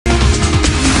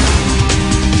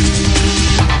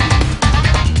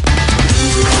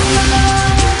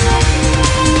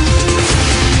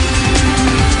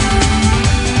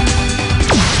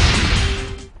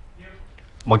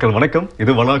மக்கள் வணக்கம்.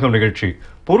 இது வளாகம் நிகழ்ச்சி.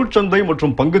 பொருட்சந்தை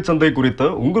மற்றும் பங்குச்சந்தை குறித்த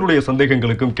உங்களுடைய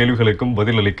சந்தேகங்களுக்கும் கேள்விகளுக்கும்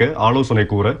பதிலளிக்க ஆலோசனை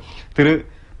கூற திரு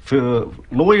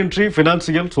நோயின்றி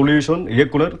பினான்சியல் சொல்யூஷன்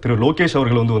இயக்குனர் திரு லோகேஷ்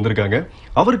அவர்கள் வந்திருக்காங்க.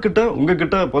 அவர்கிட்ட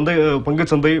உங்ககிட்ட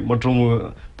பங்குச்சந்தை மற்றும்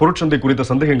பொருட்சந்தை குறித்த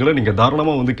சந்தேகங்களை நீங்க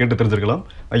தாராளமா கேட்டு தெரிஞ்சிருக்கலாம்.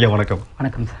 ஐயா வணக்கம்.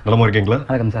 வணக்கம் சார். நலமா இருக்கீங்களா?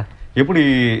 வணக்கம் சார். எப்படி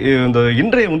இந்த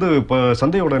இன்றைய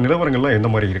சந்தையோட நிலவரங்கள்லாம்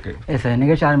எந்த மாதிரி இருக்கு? சார்,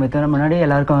 நிகழ்ச்சி ஆரம்பித்த முன்னாடி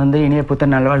எல்லாருக்கும் இனிய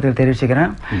புத்தர் நல்வாழ்த்துக்கள்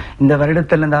தெரிவிச்சுக்கிறேன். இந்த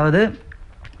வருடத்திலிருந்தாவது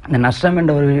இந்த நஷ்டம்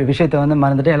என்ற ஒரு விஷயத்தை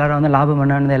மறந்துட்டு எல்லாரும் லாபம்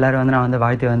பண்ணு எல்லாரும் நான்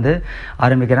வாழ்த்தி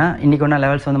ஆரம்பிக்கிறேன். இன்னைக்கு ஒன்றா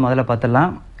லெவல்ஸ் முதல்ல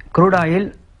பார்த்துடலாம். க்ரூட் ஆயில்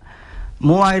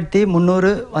 3300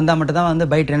 வந்தால் மட்டும்தான்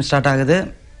பை ட்ரெண்ட் ஸ்டார்ட் ஆகுது.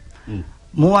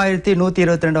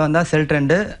 3122 வந்தால் செல்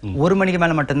ட்ரெண்டு. 1 மணிக்கு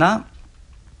மேலே மட்டும்தான்.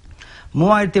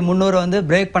 3300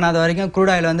 பிரேக் பண்ணாத வரைக்கும்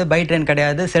க்ரூட் ஆயில் பை ட்ரெண்ட்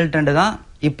கிடையாது, செல் ட்ரெண்டு தான்.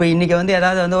 இப்போ இன்னைக்கு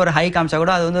ஏதாவது ஒரு ஹை காமிச்சா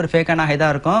கூட அது ஒரு ஃபேக்கான ஹை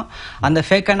தான் இருக்கும். அந்த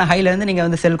ஃபேக்கான ஹைலேருந்து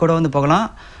நீங்கள் செல் கூட போகலாம்.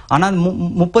 ஆனால்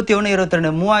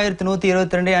 3122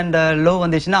 3122 அண்ட் லோ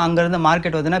வந்துச்சுன்னா அங்கேருந்து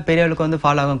மார்க்கெட் பெரிய அளவுக்கு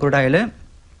ஃபாலோ ஆகும் க்ரூட் ஆயில்.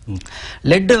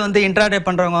 லெட்டு இன்ட்ராடே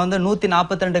பண்ணுறவங்க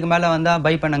 142க்கு மேலே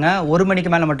பை பண்ணுங்க. 1 மணிக்கு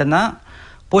மேலே மட்டும்தான்.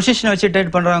 பொசிஷன் வச்சு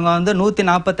ட்ரேட் பண்ணுறவங்க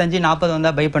 145 40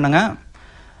 வந்தால் பை பண்ணுங்க.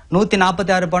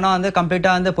 146 போனால்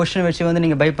கம்ப்ளீட்டாக பொசிஷன் வச்சு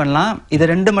நீங்கள் பை பண்ணலாம். இது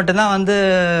ரெண்டு மட்டும்தான்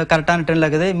கரெக்டான ட்ரெண்டில்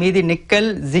இருக்குது. மீதி நிக்கல்,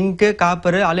 ஜிங்கு,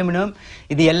 காப்பரு, அலுமினியம்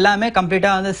இது எல்லாமே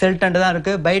கம்ப்ளீட்டாக செல் ட்ரெண்ட் தான்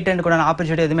இருக்குது. பை ட்ரெண்ட் கூட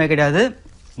ஆப்பர்ச்சுனிட்டி எதுவுமே கிடையாது.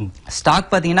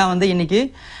 ஸ்டாக் பார்த்தீங்கன்னா இன்னைக்கு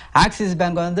ஆக்சிஸ்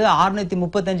பேங்க்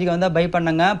 635க்கு பை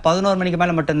பண்ணுங்க. 11 மணிக்கு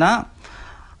மேலே மட்டும்தான்.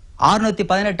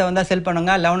 618 வந்தால் செல்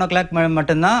பண்ணுங்க. 11 o'clock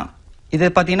மட்டும்தான்.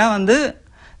 இது பார்த்தீங்கன்னா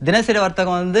தினசரி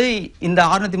வர்த்தகம் இந்த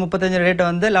 635 ரேட்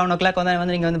 11 o'clock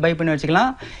நீங்கள் பை பண்ணி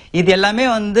வச்சுக்கலாம். இது எல்லாமே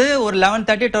ஒரு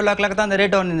 11:30 12 o'clock தான் அந்த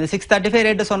ரேட் 635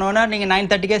 ரேட்டு சொன்னோன்னா நீங்கள்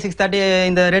 9:30 6:30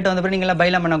 இந்த ரேட் நீங்கள்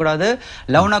பைலாம் பண்ணக்கூடாது.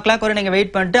 11 o'clock வரை நீங்கள்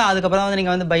வெயிட் பண்ணிட்டு அதுக்கப்புறம்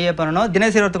நீங்கள் பையே பண்ணணும்.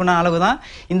 தினசரி வரத்துக்குள்ள அளவு தான்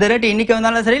இந்த ரேட். இன்னைக்கு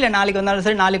வந்தாலும் சரி, இல்லை நாளைக்கு வந்தாலும்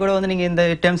சரி, நாளைக்கு கூட நீங்கள் இந்த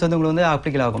டேர்ம்ஸ் உங்களுக்கு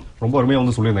அப்ளிகல் ஆகும். ரொம்ப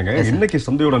அருமையாக சொல்லியிருந்தாங்க. இன்னைக்கு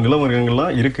சந்தையோட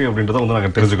நிலவரங்கள்லாம் இருக்கு அப்படின்றத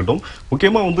நாங்கள் தெரிஞ்சுக்கிட்டோம்.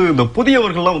 முக்கியமாக இந்த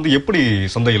புதியவர்கள்லாம் எப்படி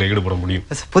சந்தையில் ஈடுபட முடியும்?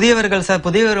 புதியவர்கள் சார்,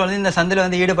 புதியவர்கள் இந்த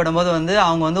சந்தையில் ஈடுபடும் போது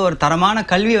அவங்க ஒரு தரமான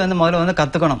கல்வி முதல்ல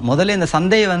கத்துக்கணும். முதல்ல இந்த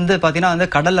சந்தையை பாத்தீங்கன்னா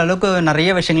கடல் அளவுக்கு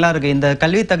நிறைய விஷயங்களா இருக்கு. இந்த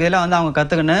கல்வி தகுதியில அவங்க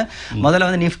கத்துக்கணும்.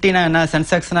 முதல்ல நிஃப்டினா என்ன,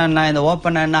 சென்செக்ஸ்னா என்ன, இந்த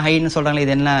ஓப்பன் என்ன, ஹைன்னு சொல்றாங்களே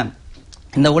இது என்ன,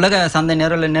 இந்த உலக சந்தை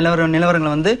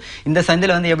நிலவரங்கள் இந்த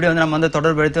சந்தையில் எப்படி நம்ம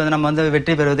தொடர்படுத்தி நம்ம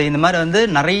வெற்றி பெறுவது, இந்த மாதிரி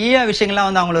நிறைய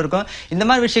விஷயங்கள்லாம் அவங்களுக்கு இருக்கும். இந்த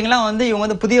மாதிரி விஷயங்கள்லாம்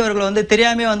இவங்க புதியவர்கள்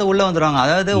தெரியாமே உள்ள வந்துருவாங்க.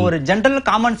 அதாவது ஒரு ஜென்ரல்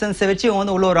காமன் சென்ஸை வச்சு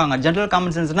இவங்க உள்ள வருவாங்க. ஜென்ரல்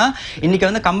காமன் சென்ஸ்னா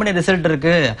இன்னைக்கு கம்பெனி ரிசல்ட்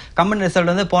இருக்கு, கம்பெனி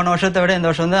ரிசல்ட் போன வருஷத்தை விட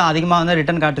இந்த வருஷம் அதிகமாக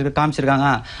ரிட்டர்ன்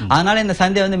காமிச்சிருக்காங்க, அதனால இந்த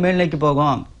சந்தை மேல் நோக்கி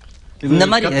போகும். இந்த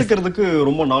மாதிரி கத்துக்கிறதுக்கு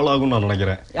ரொம்ப நாள் ஆகும் நான்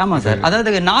நினைக்கிறேன். ஆமா சார்.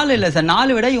 அதாவது நாள் இல்ல சார்,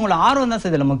 நாளை விட இவங்க ஆர்வம் தான்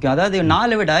சார் இதுல முக்கியம். அதாவது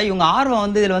நாளை விட இவங்க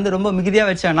ஆர்வம் இதுல ரொம்ப மிகுதியா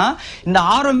வச்சானா இந்த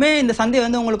ஆர்வமே இந்த சந்தை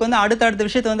உங்களுக்கு அடுத்த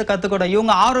விஷயத்தை கத்துக்கூடும்.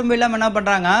 இவங்க ஆர்வம் இல்லாம என்ன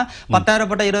பண்றாங்க, 10,000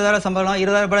 பட்ட 20,000 சம்பளம்,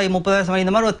 20,000 பட்ட 30,000 சம்பளம்,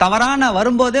 இந்த மாதிரி ஒரு தவறான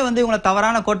வரும்போதே இவங்களை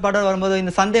தவறான கோட்பாடு வரும்போது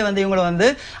இந்த சந்தை இவங்களை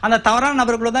அந்த தவறான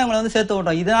நபர்களும் தான் இவங்களை சேர்த்து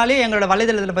விட்டோம். இதனாலேயே எங்களோட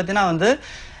வலைதளத்துல பார்த்தீங்கன்னா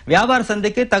வியாபார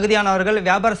சந்தைக்கு தகுதியானவர்கள்,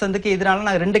 வியாபார சந்தைக்கு எதிரான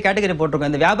நாங்கள் 2 கேட்டகரி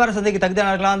போட்டிருக்கோம். இந்த வியாபார சந்தைக்கு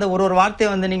தகுதியானவர்கள் ஒரு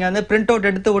வார்த்தையை நீங்க பிரிண்ட்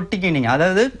அவுட் எடுத்து ஒட்டிக்கினீங்க.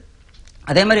 அதாவது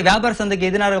அதே மாதிரி வியாபார சந்தைக்கு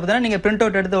எதிராக பார்த்தீங்கன்னா நீங்க பிரிண்ட்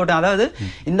அவுட் எடுத்து ஓட்டும். அதாவது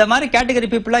இந்த மாதிரி கேட்டகரி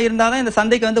பீப்புளா இருந்தாதான் இந்த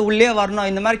சந்தைக்கு உள்ளே வரணும்.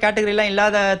 இந்த மாதிரி கேட்டகரி எல்லாம்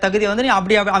இல்லாத தகுதி நீ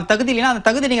அப்படி தகுதி இல்லைன்னா அந்த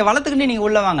தகுதி நீங்க வளர்த்துக்கிட்டு நீங்க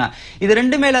உள்ள வாங்க. இது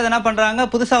ரெண்டுமே என்ன பண்றாங்க,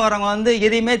 புதுசா வரவங்க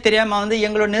எதையுமே தெரியாம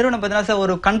எங்களோட நிறுவனம் பார்த்தீங்கன்னா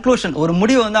ஒரு கன்க்ளூஷன், ஒரு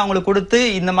முடிவு அவங்களுக்கு கொடுத்து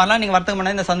இந்த மாதிரிலாம் நீங்க வர்த்தகம்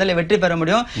பண்ணா இந்த சந்தையில வெற்றி பெற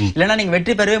முடியும், இல்லைன்னா நீங்க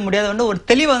வெற்றி பெறவே முடியாது ஒரு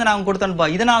தெளிவு நாங்க கொடுத்து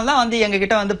அனுப்போம். இதனாலதான் எங்க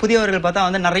கிட்ட புதியவர்கள்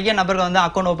பார்த்தா நிறைய நபர்கள்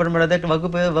அக்கௌண்ட் ஓபன் பண்றது,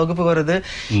 வகுப்பு வருது,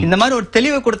 இந்த மாதிரி ஒரு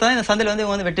தெளிவு கொடுத்தா இந்த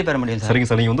சந்தையில வெற்றி பெற முடியும். சரிங்க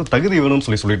சார், நீங்க தகுதி வேணும்னு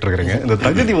சொல்லிட்டு இருக்கீங்க. இந்த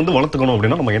தகுதி வளர்த்துக்கணும்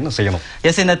அப்படின்னா நம்ம என்ன செய்யணும்?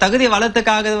 எஸ், இந்த தகுதி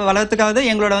வளர்த்துக்காக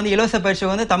எங்களோட இலவச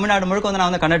பயிற்சி தமிழ்நாடு முழுக்க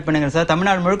நான் கண்டக்ட் பண்ணுங்க சார்.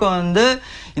 தமிழ்நாடு முழுக்க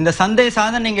இந்த சந்தை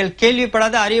சார்ந்த நீங்கள்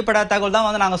கேள்விப்படாத அறியப்படாத தகவல்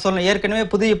தான் நாங்க சொல்லணும். ஏற்கனவே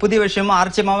புதிய விஷயமா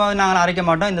அரைச்சமாவே நாங்கள் அரைக்க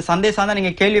மாட்டோம். இந்த சந்தை சார்ந்த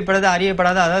நீங்க கேள்விப்படாத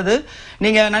அறியப்படாத, அதாவது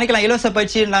நீங்க நினைக்கலாம் இலவச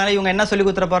பயிற்சி இவங்க என்ன சொல்லி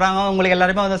கொடுத்துட போறாங்க, உங்களுக்கு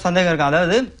எல்லாருமே சந்தேகம் இருக்கும்.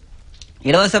 அதாவது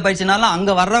இலவச பயிற்சினாலும்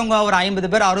அங்க வர்றவங்க ஒரு 50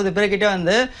 பேர் 60 பேர்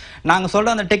கிட்டே நாங்க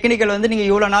சொல்ற அந்த டெக்னிக்கல் நீங்க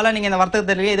இவ்வளவு நாளா நீங்க இந்த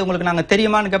வர்த்தகத்தில் இது உங்களுக்கு நாங்க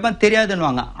தெரியுமான்னு கேட்பேன்,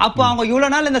 தெரியாதுன்னு. அப்போ அவங்க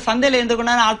இவ்வளவு நாள் இந்த சந்தையில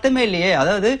இருந்துக்கணும்னு அர்த்தமே இல்லையே.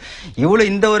 அதாவது இவ்வளவு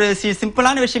இந்த ஒரு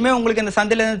சிம்பிளான விஷயமே உங்களுக்கு இந்த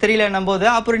சந்தையில இருந்து தெரியல போது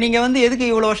அப்புறம் நீங்க எதுக்கு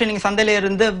இவ்வளவு வருஷம் நீங்க சந்தையில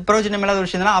இருந்து பிரயோஜனம் இல்லாத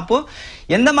விஷயம் தான். அப்போ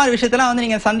எந்த மாதிரி விஷயத்தெல்லாம்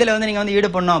நீங்க சந்தையில நீங்க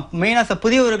ஈடுபடணும். மெயினா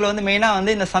புதியவர்கள் மெயினா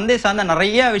இந்த சந்தை சார்ந்த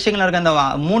நிறைய விஷயங்கள் இருக்கு. அந்த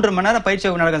 3 மணி நேரம்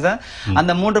பயிற்சி நடக்கும் சார்.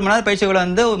 அந்த 3 மணி நேரம் பயிற்சிகளை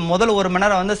முதல் 1 மணி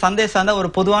நேரம் சந்தை சார்ந்த ஒரு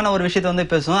பொதுவான ஒரு விஷயத்தை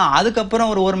பேசுவோம்.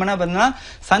 அதுக்கப்புறம் ஒரு 1 மணி நேரம் பார்த்தீங்கன்னா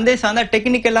சந்தை சார்ந்த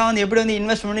டெக்னிக்கலா எப்படி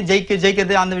இன்வெஸ்ட் பண்ணி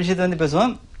ஜெயிக்கிறது அந்த விஷயத்தை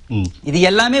பேசுவோம். இது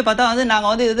எல்லாமே பார்த்தா வந்து நாங்க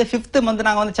வந்து இது 5th மந்த்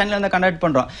நாங்க வந்து சென்னையில வந்து கண்டக்ட்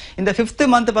பண்றோம். இந்த 5th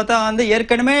மந்த் பார்த்தா வந்து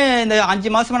ஏற்கனவே இந்த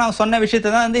 5 மாசமா நாங்க சொன்ன விஷயத்தை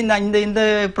தான் வந்து இந்த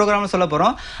ப்ரோக்ராம்ல சொல்ல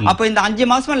போறோம். அப்ப இந்த 5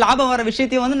 மாசமா லாபம் வர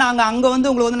விஷயத்தையும் வந்து நாங்க அங்க வந்து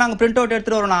உங்களுக்கு வந்து நாங்க பிரிண்ட் அவுட்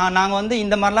எடுத்துட்டு வரோம். நாங்க வந்து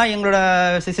இந்த மாதிரிலாம் எங்களோட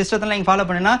சிஸ்டத்துல நீங்க ஃபாலோ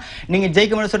பண்ணினா நீங்க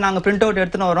ஜெயிக்க முடியும் சொல்லி நாங்க பிரிண்ட் அவுட்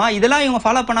எடுத்துட்டு வரோம். இதெல்லாம் இவங்க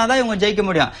ஃபாலோ பண்ணாதான் இவங்க ஜெயிக்க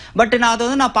முடியும். பட் நான் அதை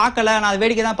வந்து நான் பார்க்கல, நான்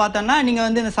வேடிக்கை தான் பார்த்தேன்னா நீங்க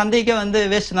வந்து இந்த சந்தைக்கே வந்து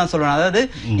வேஸ்ட் தான் சொல்லணும். அதாவது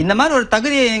இந்த மாதிரி ஒரு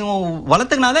தகுதியை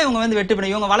வளர்த்துக்கினாதான் இவங்க வந்து வெற்றி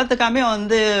பெறும். இவங்க வளர்த்துக்காம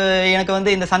வந்து எனக்கு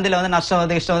வந்து இந்த சந்தையில வந்து நஷ்டம்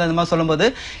வந்து இஷ்டம் வந்து இந்த மாதிரி சொல்லும்போது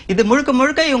இது முழுக்க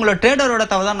முழுக்க இவங்களோட ட்ரேடரோட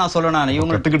தவறு தான் நான் சொல்லணும்.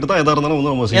 இவங்க கத்துக்கிட்டு தான் எதா இருந்தாலும்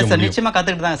வந்து நம்ம செய்ய முடியும். நிச்சயமா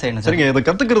கத்துக்கிட்டு தான் செய்யணும். சரிங்க, இதை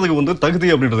கத்துக்கிறதுக்கு வந்து தகுதி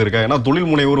அப்படின்றது இருக்கா? ஏன்னா தொழில்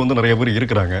முனைவோர் வந்து நிறைய பேர்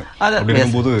இருக்கிறாங்க. அப்படி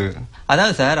இருக்கும்போது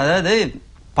அதாவது சார், அதாவது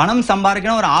பணம்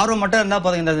சம்பாதிக்கணும் ஒரு ஆர்வம் மட்டும் இருந்தா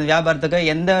போதும் இந்த வியாபாரத்துக்கு.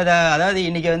 எந்த அதாவது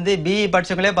இன்னைக்கு வந்து பிஇ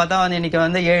படிச்சவங்களே பார்த்தா வந்து இன்னைக்கு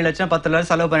வந்து 7 லட்சம் 10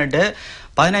 லட்சம் செலவு பண்ணிட்டு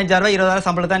 15,000 20,000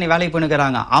 சம்பளத்தை நீ வேலைக்கு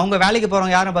பண்ணிக்கிறாங்க. அவங்க வேலைக்கு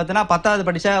போறவங்க யாரும் பார்த்தீங்கன்னா 10வது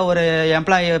படிச்ச ஒரு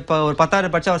எம்ப்ளாயி, இப்போ ஒரு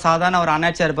 10வது படிச்ச ஒரு சாதாரண ஒரு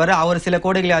அண்ணாச்சியா இருப்பாரு, அவர் சில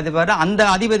கோடிகளை அதிபாரு. அந்த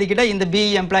அதிபதி கிட்ட இந்த பிஇ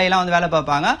எம்ப்ளாயி எல்லாம் வந்து வேலை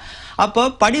பார்ப்பாங்க. அப்போ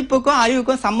படிப்புக்கும்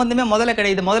அறிவுக்கும் சம்பந்தமே முதல்ல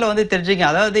கிடையாது. முதல்ல வந்து தெரிஞ்சுங்க.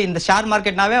 அதாவது இந்த ஷேர்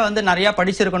மார்க்கெட்னாவே வந்து நிறைய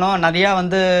படிச்சிருக்கணும், நிறைய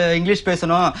வந்து இங்கிலீஷ்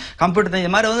பேசணும், கம்ப்யூட்டர்,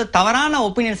 இந்த மாதிரி வந்து தவறான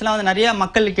ஒப்பீனியன்ஸ் எல்லாம் வந்து நிறைய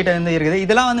மக்கள் கிட்ட இருந்து இருக்குது.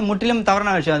 இதெல்லாம் வந்து முற்றிலும்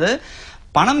தவறான விஷயம். அது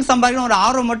பணம் சம்பாதிக்கணும் ஒரு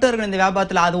ஆர்வம் மட்டும் இருக்கணும் இந்த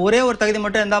வியாபாரத்துல. அது ஒரே ஒரு தகுதி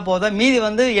மட்டும் இருந்தா போதும். மீதி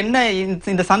வந்து என்ன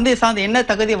இந்த சந்தையை சார்ந்து என்ன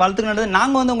தகுதியை வளர்த்துக்கணுன்றது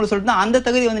நாங்க வந்து உங்களுக்கு சொல்லிட்டு அந்த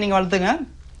தகுதி வந்து நீங்க வளர்த்துங்க.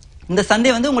 இந்த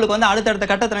சந்தை வந்து உங்களுக்கு வந்து அடுத்தடுத்த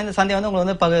கட்டத்துல இந்த சந்தை வந்து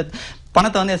உங்களுக்கு வந்து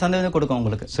பணத்தை வந்து சந்தை வந்து கொடுக்கும்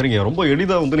உங்களுக்கு. சரிங்க, ரொம்ப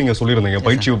எளிதா வந்து நீங்க சொல்லியிருந்தீங்க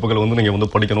பயிற்சி வகுப்புகள் வந்து நீங்க வந்து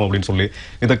படிக்கணும் அப்படின்னு சொல்லி.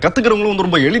 இதை கத்துக்கிறவங்களும் வந்து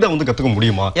ரொம்ப எளிதா வந்து கத்துக்க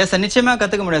முடியுமா? எஸ் சார், நிச்சயமா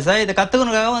கத்துக்க முடியும் சார். இதை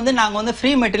கத்துக்கணுக்காக வந்து நாங்க வந்து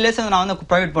ஃப்ரீ மெட்டீரியல்ஸ் நான் வந்து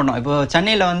ப்ரொவைட் பண்ணோம். இப்போ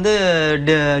சென்னையில வந்து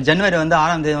ஜனவரி வந்து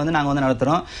 6ஆம் தேதி வந்து நாங்க வந்து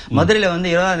நடத்துறோம். மதுரையில வந்து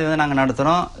 20ஆம் தேதி வந்து நாங்க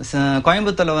நடத்துறோம்.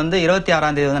 கோயம்புத்தூர்ல வந்து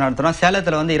 26ஆம் தேதி வந்து நடத்துறோம்.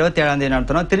 சேலத்துல வந்து 27ஆம் தேதி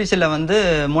நடத்துறோம். திருச்சியில வந்து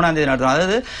 3ஆம் தேதி நடத்துறோம்.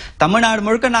 அதாவது தமிழ்நாடு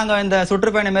முழுக்க நாங்க இந்த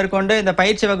சுற்றுப்பயணம் மேற்கொண்டு இந்த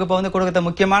பயிற்சி வகுப்பை வந்து கொடுக்கறது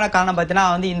முக்கியமான காரணம் பார்த்தீங்கன்னா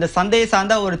வந்து இந்த சந்தையை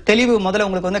சார்ந்த ஒரு தெளிவு முதல்ல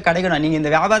உங்களுக்கு வந்து கிடைக்கணும். நீங்க இந்த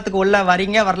வியாபாரத்துக்கு உள்ள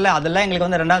வரீங்க வரல அதெல்லாம் எங்களுக்கு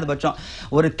வந்து 2வது பட்சம்.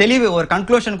 ஒரு தெளிவு, ஒரு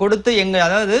கன்க்ளூஷன் கொடுத்து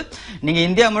அதாவது நீங்க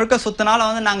இந்தியா முழுக்க சுத்தினால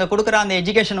வந்து நாங்க கொடுக்குற அந்த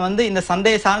எஜுகேஷன் வந்து இந்த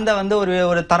சந்தையை சார்ந்த வந்து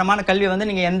ஒரு தரமான கல்வி வந்து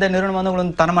நீங்க எந்த நிறுவனம் வந்து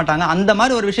உங்களுக்கு தரமாட்டாங்க. அந்த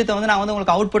மாதிரி ஒரு விஷயத்தை வந்து நாங்க வந்து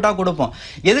உங்களுக்கு அவுட்புட்டா கொடுப்போம்.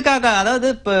 எதுக்காக? அதாவது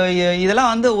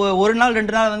இதெல்லாம் வந்து ஒரு நாள்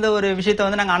 2 நாள் வந்து ஒரு விஷயத்தை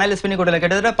வந்து நாங்க அனலைஸ் பண்ணி கொடுக்கல.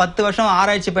 கிட்டத்தட்ட 10 வருஷம்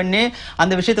ஆராய்ச்சி பண்ணி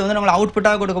அந்த விஷயத்தை வந்து உங்களுக்கு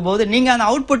அவுட்புட்டா கொடுக்கும் போது நீங்க அந்த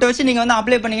அவுட்புட்டை வச்சு நீங்க வந்து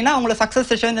அப்ளை பண்ணீங்கன்னா உங்களோட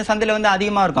சக்சஸ் ரேஷியோ இந்த சந்தையில வந்து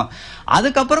அதிகமா இருக்கும்.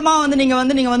 அதுக்கப்புறமா வந்து நீங்க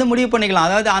வந்து முடிவு பண்ணிக்கலாம்.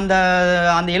 அதாவது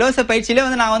அந்த இலவச பயிற்சியிலே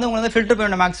வந்து நான் வந்து உங்களை வந்து ஃபில்டர்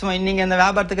பண்ணிடுவோம். மேக்ஸிமம் நீங்க இந்த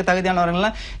வியாபாரத்துக்கு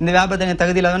தகுதியானவர்கள் இந்த வியாபாரத்துக்கு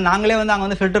தகுதியில வந்து நாங்களே வந்து அங்க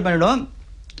வந்து ஃபில்டர் பண்ணிடுவோம்.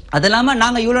 அது இல்லாம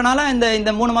நாங்க இவ்வளவு நாளா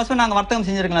இந்த 3 மாசம் நாங்க வர்த்தகம்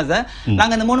செஞ்சிருக்கலாம் சார்.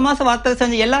 நாங்க இந்த 3 மாசம் வர்த்தகம்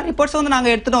செஞ்ச எல்லா ரிப்போர்ட்ஸும் வந்து நாங்க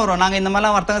எடுத்துட்டு வரோம். நாங்க இந்த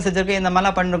மாதிரிலாம் வர்த்தகம் செஞ்சிருக்கோம், இந்த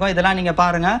மாதிரிலாம் பண்ணிருக்கோம், இதெல்லாம் நீங்க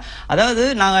பாருங்க. அதாவது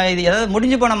நாங்க ஏதாவது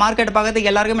முடிஞ்சு போன மார்க்கெட் பார்க்கறதுக்கு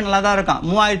எல்லாருக்குமே நல்லா தான் இருக்கும்.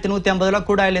 3150 ரூபாய்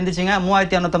கூட இருந்துச்சுங்க,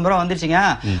 3250 ரூபாய் வந்துருச்சுங்க.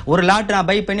 ஒரு லாட் நான்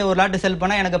பை பண்ணி ஒரு லாட் செல்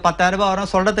பண்ணா எனக்கு 10,000 ரூபாய் வரும்.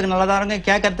 சொல்றதுக்கு நல்லா தான் இருக்கும்,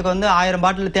 கேட்கறதுக்கு வந்து 1000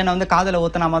 பாட்டில் தேனை வந்து காதல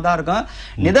ஊத்தினாம தான் இருக்கும்.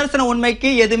 நிதர்சன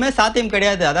உண்மைக்கு எதுவுமே சாத்தியம்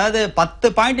கிடையாது. அதாவது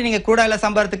 10 பாயிண்ட் நீங்க கூட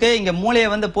சம்பாரத்துக்கு இங்க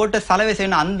மூளையை வந்து போட்டு செலவை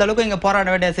செய்யணும். அந்த அளவுக்கு இங்க போராட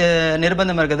வேண்டிய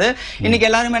நிர்பந்தம் இருக்குது. இன்னைக்கு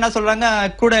எல்லாருமே என்ன சொல்றாங்க,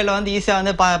 கூடையில வந்து ஈஸியா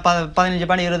வந்து 15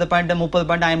 பாயிண்ட் 20 பாயிண்ட் 30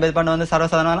 பாயிண்ட் 50 பாயிண்ட் வந்து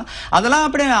சர்வசாதாரணம். அதெல்லாம்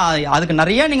அப்படி அதுக்கு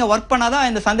நிறைய நீங்க ஒர்க் பண்ணாதான்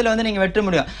இந்த சந்தையில வந்து நீங்க வெற்றி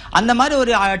முடியும். அந்த மாதிரி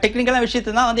ஒரு டெக்னிக்கலா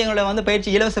விஷயத்தை தான் வந்து எங்களை வந்து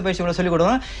பயிற்சி இலவச பயிற்சி சொல்லிக்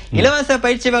கொடுக்கணும். இலவச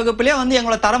பயிற்சி வகுப்புலயே வந்து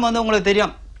எங்களோட தரம் வந்து உங்களுக்கு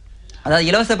தெரியும். அதாவது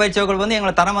இலவச பயிற்சி வகுப்பு வந்து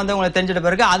எங்களோட தரம் வந்து உங்களுக்கு தெரிஞ்சிட்ட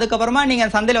பிறகு அதுக்கப்புறமா நீங்க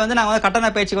சந்தையில வந்து நாங்க வந்து கட்டண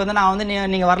பயிற்சிக்கு வந்து நான் வந்து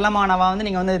நீங்க வரலாமா வந்து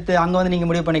நீங்க வந்து அங்க வந்து நீங்க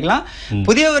முடிவு பண்ணிக்கலாம்.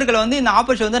 புதியவர்கள் வந்து இந்த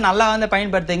ஆப்பர்ச்சுனிட்டி வந்து நல்லா வந்து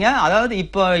பயன்படுத்துங்க. அதாவது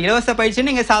இப்போ இலவச பயிற்சி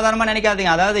நீங்க சாதாரணமா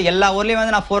நினைக்காதீங்க. அதாவது எல்லா ஊர்லயும்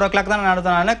வந்து நான் 4 o'clock தான்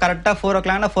நடத்தினால கரெக்டா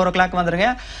 4 o'clock வந்துருங்க.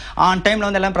 ஆன் டைம்ல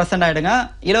வந்து எல்லாம் பிரசன்ட் ஆயிடுங்க.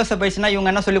 இலவச பயிற்சினா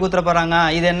இவங்க என்ன சொல்லி கொடுத்துட போறாங்க,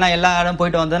 இது என்ன எல்லா இடம்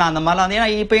போயிட்டு வந்து அந்த மாதிரி வந்து, ஏன்னா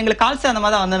இப்போ எங்களுக்கு கால்ஸ் அந்த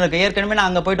மாதிரி தான் வந்து இருக்கு. ஏற்கனவே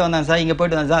நான் அங்க போயிட்டு வந்தேன் சார், இங்க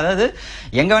போயிட்டு வந்தேன் சார். அதாவது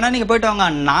எங்க வேணா நீங்க போயிட்டு வாங்க,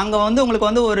 நாங்க வந்து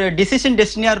உங்களுக்கு வந்து ஒரு டிசிஷன்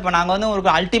டெஸ்டினியா இருப்போம். நாங்க வந்து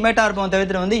உங்களுக்கு அல்டிமேட்டா இருப்போம்.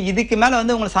 தவிர்த்து வந்து இதுக்கு மேல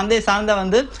வந்து உங்க சந்தை சார்ந்த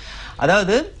வந்து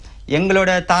அதாவது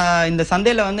எங்களோட இந்த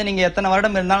சந்தையில வந்து நீங்க எத்தனை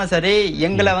வருடம் இருந்தாலும் சரி,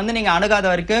 எங்களை வந்து நீங்க அணுகாத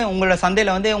வரைக்கும் உங்களோட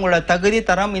சந்தையில வந்து உங்களோட தகுதி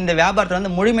தரம் இந்த வியாபாரத்தை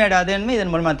வந்து முழுமையடையாதுன்னு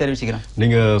இதன் மூலமா தெரிவிச்சுக்கிறேன்.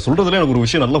 நீங்க சொல்றதுல எனக்கு ஒரு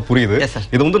விஷயம் நல்லா புரியுது.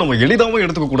 இது வந்து நம்ம எளிதாவும்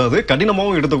எடுத்துக்க கூடாது,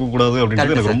 கடினமாவும் எடுத்துக்க கூடாது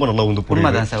அப்படின்றது எனக்கு ரொம்ப நல்லா வந்து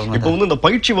புரியுது. இப்போ வந்து இந்த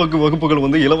பயிற்சி வகுப்புகள்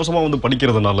வந்து இலவசமா வந்து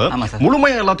படிக்கிறதுனால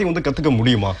முழுமையா எல்லாத்தையும் வந்து கத்துக்க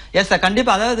முடியுமா? எஸ் சார்,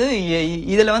 கண்டிப்பா. அதாவது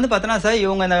இதுல வந்து பாத்தீங்கன்னா சார்,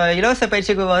 இவங்க இந்த இலவச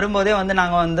பயிற்சிக்கு வரும்போதே வந்து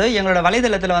நாங்க வந்து எங்களோட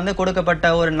வலைதளத்துல வந்து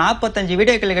கொடுக்கப்பட்ட ஒரு 45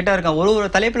 வீடியோக்கள் கிட்ட இருக்கோம். ஒரு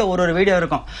தலைப்புல ஒரு ஒரு வீடியோ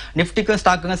இருக்கும். நிஃப்டிக்கும்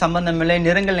ஸ்டாக்குக்கும் சம்பந்தம் இல்லை,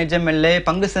 நிறங்கள் நிஜம் இல்லை,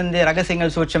 பங்கு சந்தை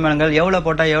ரகசியங்கள் சூட்சமங்கள், எவ்வளவு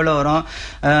போட்டா எவ்வளவு வரும்,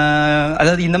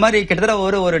 அதாவது இந்த மாதிரி கிட்டத்தட்ட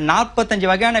ஒரு 45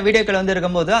 வகையான வீடியோக்கள் வந்து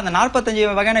இருக்கும்போது அந்த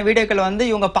 45 வகையான வீடியோக்கள் வந்து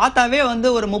இவங்க பார்த்தாவே வந்து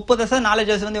ஒரு 30%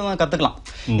 நாலேஜஸ் வந்து இவங்க கத்துக்கலாம்.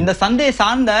 இந்த சந்தையை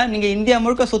சார்ந்த நீங்க இந்தியா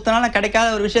முழுக்க சுத்தனால கிடைக்காத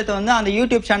ஒரு விஷயத்தை வந்து அந்த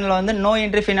யூடியூப் சேனல் வந்து no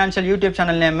entry financial YouTube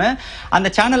channel name, அந்த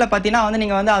சேனலை பார்த்தீங்கன்னா வந்து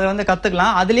நீங்க வந்து அதை வந்து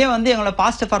கத்துக்கலாம். அதுலயே வந்து எங்களோட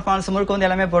பாஸ்ட் பர்ஃபார்மன்ஸ் முழுக்க வந்து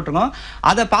எல்லாமே போட்டிருக்கோம்.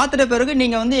 அதை பார்த்துட்ட பிறகு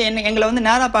நீங்க வந்து எங்களை வந்து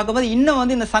நேரா பார்க்கும்போது இன்னும்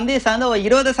வந்து இந்த சந்தையை சார்ந்த ஒரு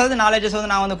 20% நாலேஜஸ்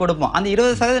வந்து நான் வந்து கொடுப்போம். அந்த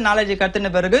 20% நாலேஜ்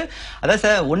கத்துன பிறகு அதான்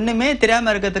சார் ஒண்ணுமே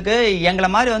தெரியாம இருக்கிறதுக்கு எங்களை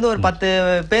மாதிரி வந்து ஒரு 10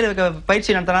 பேர்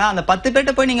பயிற்சி நடத்துறாங்க. அந்த 10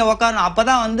 பேர்ட்ட போய் நீங்க உட்காரணும்.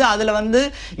 அப்பதான் வந்து அதுல வந்து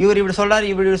இவர் இப்படி சொல்றாரு,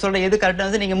 இப்படி சொல்ற எது கரெக்டா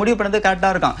வந்து நீங்க முடிவு பண்ணது கரெக்டா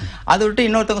இருக்கும். அதை விட்டு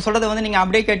இன்னொருத்தவங்க சொல்றதை வந்து நீங்க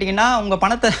அப்படியே கேட்டீங்கன்னா உங்க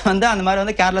பணத்தை வந்து அந்த மாதிரி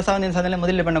வந்து கேர்லெஸ்ஸா வந்து இந்த சந்தையில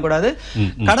முதலீடு பண்ணக்கூடாது.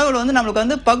 கடவுள் வந்து நம்மளுக்கு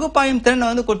வந்து பகுப்பாயும் திறன்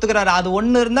வந்து கொடுத்துக்கிறாரு. அது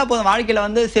ஒண்ணு இருந்தா போதும், வாழ்க்கையில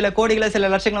வந்து சில கோடிகளை சில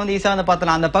லட்சங்களை வந்து ஈஸியா வந்து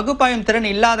பார்த்தலாம். அந்த பகுப்பாயும் திறன்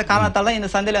இல்லாத காரணத்தால இந்த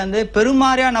சந்தையில வந்து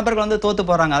பெருமாறியான நபர்கள் வந்து தோத்து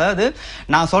போறாங்க. அதாவது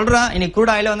நான் சொல்றேன் இன்னைக்கு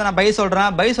க்ரூட் ஆயில வந்து நான் பை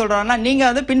சொல்றேன்னா நீங்க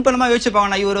வந்து பின்புலமா யோசிச்சு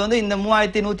பாருங்க. இவர் வந்து இந்த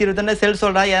 3122 செல்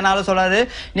சொல்றாரு, எதனால சொல்றாரு,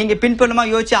 நீங்க பின்புலமா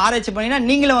யோசிச்சு ஆராய்ச்சி பண்ணீங்கன்னா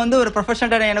நீங்களும் வந்து ஒரு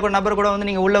ப்ரொஃபஷனல் எனக்கு ஒரு நபர் கூட வந்து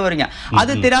நீங்க உள்ள வரீங்க.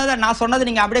 அது தெரியாத நான் சொன்னது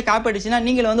நீங்க அப்படியே காப்பி அடிச்சுன்னா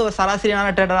நீங்களும் வந்து ஒரு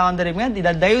சராசரியான ட்ரேடரா வந்துருப்பீங்க.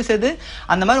 இதை தயவு செய்து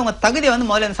அந்த மாதிரி உங்க தகுதியை வந்து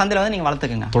முதல்ல இந்த சந்தையில வந்து நீங்க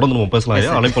வளர்த்துக்கங்க. தொடர்ந்து நம்ம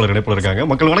பேசலாம். அழைப்பாளர் இணைப்புல இருக்காங்க.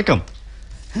 மக்கள் வணக்கம்.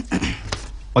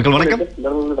 மக்கள் வணக்கம்.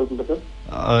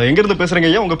 எங்க இருந்து பேசுறீங்க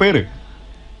ஐயா? உங்க பேரு?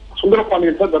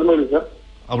 Sundarapandian sir, Dharmapuri sir.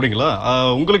 அப்படிங்களா?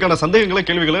 உங்களுக்கான சந்தேகங்களை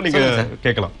கேள்விகளை நீங்க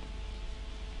கேட்கலாம்.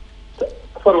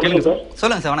 சொல்லுங்க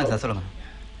சார். வணக்கம் சார், சொல்லுங்க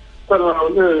சார். நான்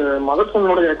வந்து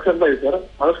மதர்சனோட எக்ஸர்சைஸ் சார்,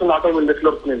 மதர்சன் ஆட்டோமொபைல்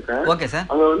இண்டஸ்ட்ரியில ஒர்க் பண்ணிருக்கேன். Okay sir.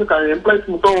 அங்க வந்து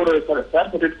எம்ப்ளாயிஸ் மட்டும் ஒரு சேர்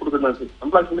சர்டிஃபிகேட் கொடுத்துருந்தாங்க சார்.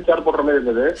 எம்ப்ளாயிஸ் வந்து சேர் போடுற மாதிரி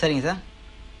இருந்தது. சரிங்க சார்.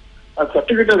 அது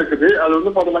சர்டிஃபிகேட் இருக்குது. அது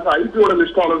வந்து பாத்தீங்கன்னா ஐபியோட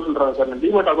லிஸ்ட் ஆகணும்னு சொல்றாங்க சார். நான்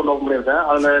டிமேட் அக்கௌண்ட் ஓபன் பண்ணிருக்கேன்.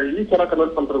 அதுல ஈஸியா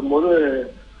கன்வெர்ட் பண்றதுக்கு போது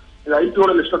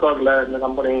ஐபியோட லிஸ்ட் ஆகல இந்த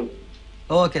company.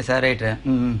 Okay sir, right.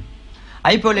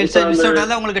 IPO list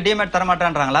ஆகல, உங்களுக்கு டிமேட் தர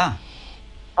மாட்டான்றாங்களா?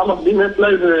 ஆமா, டிமேட்ல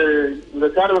இது இந்த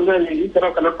சேர் வந்து ஈஸியா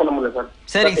கன்வெர்ட் பண்ண முடியல சார்.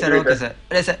 சரிங்க சார், ஓகே சார்.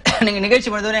 சார் நீங்க நிகழ்ச்சி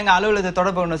முடிந்தவரை எங்க அலுவலகத்தை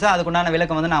தொடர்பு கொண்டு சார் அதுக்குண்டான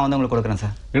விளக்கம் வந்து நான் வந்து உங்களுக்கு கொடுக்குறேன்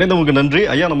சார். இணைந்தவங்களுக்கு நன்றி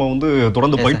ஐயா. நம்ம வந்து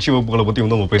தொடர்ந்து பயிற்சி வகுப்புகளை பத்தி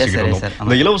வந்து நம்ம பேசிக்கிட்டு இருந்தோம்.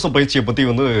 இந்த இலவச பயிற்சியை பத்தி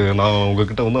வந்து நான்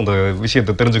உங்ககிட்ட வந்து அந்த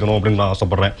விஷயத்தை தெரிஞ்சுக்கணும் அப்படின்னு நான்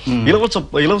ஆசைப்படுறேன்.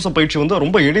 இலவச பயிற்சி வந்து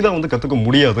ரொம்ப எளிதா வந்து கத்துக்க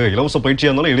முடியாது, இலவச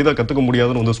பயிற்சியா இருந்தாலும் எளிதா கத்துக்க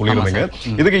முடியாதுன்னு வந்து சொல்லியிருந்தீங்க.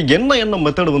 இதுக்கு என்ன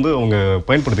மெத்தட் வந்து அவங்க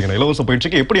பயன்படுத்திக்கணும்? இலவச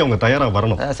பயிற்சிக்கு எப்படி அவங்க தயாரா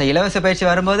வரணும்? இலவச பயிற்சி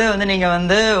வரும்போது வந்து நீங்க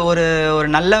வந்து ஒரு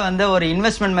நல்ல வந்து ஒரு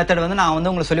இன்வெஸ்ட்மெண்ட் மெத்தட் வந்து நான் வந்து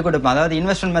உங்களுக்கு சொல்லிக் கொடுப்பேன். அதாவது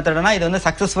இன்வெஸ்ட்மெண்ட் மெத்தட்னா இது வந்து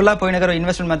சக்சஸ்ஃபுல்லா போயினுக்கிற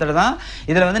இன்வெஸ்ட்மெண்ட் மெத்தட் தான்.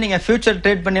 இதுல வந்து நீங்க ஃபியூச்சர்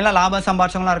ட்ரேட் பண்ணிலாம் லாபம்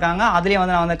சம்பாதிச்சவங்களா இருக்காங்க. அதுலயே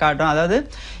வந்து நான் வந்து காட்டுறேன். அதாவது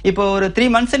இப்போ ஒரு 3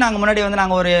 months நாங்க முன்னாடி வந்து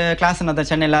நாங்க ஒரு கிளாஸ் நடத்தோம்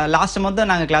சென்னையில. லாஸ்ட் மந்த்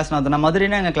நாங்க கிளாஸ் நடத்தோம்,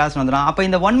 மதுரையில எங்க கிளாஸ் நடத்துறோம். அப்ப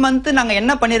இந்த 1 month நாங்க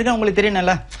என்ன பண்ணிருக்கோம் உங்களுக்கு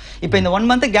தெரியணும்ல. இப்ப இந்த 1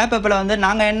 month கேப் அப்ல வந்து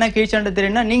நாங்க என்ன கீழ்ச்சண்டு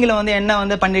தெரியும்னா நீங்களும் வந்து என்ன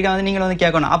வந்து பண்ணிருக்கோம் வந்து நீங்களும் வந்து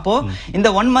கேட்கணும். அப்போ இந்த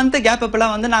 1 month கேப் அப்ல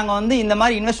வந்து நாங்க வந்து இந்த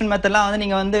மாதிரி இன்வெஸ்ட்மெண்ட் மெத்தட்லாம் வந்து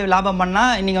நீங்க வந்து லாபம் பண்ணா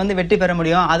நீங்க வந்து வெற்றி பெற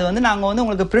முடியும். அது வந்து நாங்க வந்து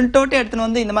உங்களுக்கு பிரிண்ட் அவுட் எடுத்துன்னு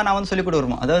வந்து இந்த மாதிரி நான் வந்து சொல்லி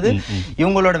கொடுக்குறோம். அதாவது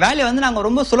இவங்களோட வேலையை வந்து நாங்க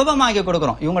ரொம்ப சுலபமாக்கி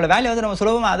கொடுக்குறோம். இவங்களோட வேலையை வந்து நம்ம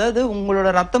சுலபமா, அதாவது உங்களோட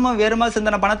ரத்தமும் வேறுமா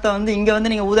சிந்தன பணத்தை வந்து இங்க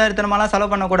வந்து நீங்க உதாரித்தனமாலாம்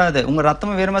செலவு பண்ணக்கூடாது. உங்க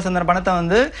ரத்தமும் வேறுமா சிந்தன பணத்தை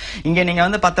வந்து இங்க நீங்க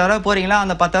வந்து 10,000 போறீங்களா,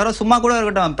 அந்த 10,000 சும்மா கூட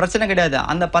இருக்கட்டும், பிரச்சனை கிடையாது.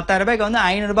 அந்த 10,000 ரூபாய்க்கு வந்து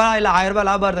 500 ரூபாய் இல்ல 1000 ரூபாய்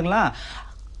லாபம் இருக்குங்களா,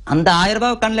 அந்த 1000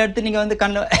 ரூபாய் கண்ணில் எடுத்து நீங்க வந்து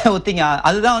கண்ணில் ஒத்திங்க.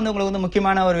 அதுதான் வந்து உங்களுக்கு வந்து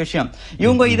முக்கியமான ஒரு விஷயம்.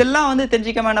 இவங்க இதெல்லாம் வந்து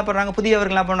தெரிஞ்சிக்காம என்ன பண்றாங்க,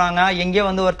 புதியவர்கள் என்ன பண்ணுவாங்க, எங்கேயோ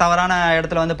வந்து ஒரு தவறான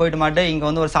இடத்துல வந்து போயிட்டு மாட்டு இங்க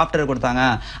வந்து ஒரு சாஃப்ட்வேர் கொடுத்தாங்க,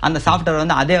 அந்த சாஃப்ட்வேர்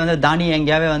வந்து அதே வந்து தானி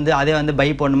எங்கேயாவே வந்து அதே வந்து பை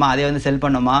பண்ணுமா, அதே வந்து செல்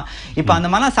பண்ணுமா. இப்போ அந்த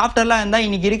மாதிரி சாஃப்ட்வேர்லாம் இருந்தால்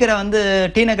இன்னைக்கு இருக்கிற வந்து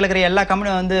டீனக்கில் இருக்கிற எல்லா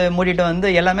கம்பெனியும் வந்து மூடிட்டு வந்து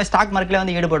எல்லாமே ஸ்டாக் மார்க்கெட்ல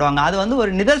வந்து ஈடுபடுவாங்க. அது வந்து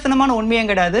ஒரு நிதர்சனமான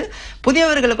உண்மையும் கிடையாது.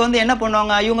 புதியவர்களுக்கு வந்து என்ன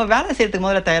பண்ணுவாங்க, இவங்க வேலை செய்யறதுக்கு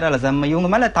முதல்ல தயாரில்ல சார்,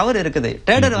 இவங்க மேல தவறு இருக்குது.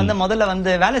 ட்ரேடர் வந்து முதல்ல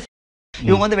வந்து வேலை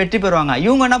இவங்க வந்து வெற்றி பெறுவாங்க.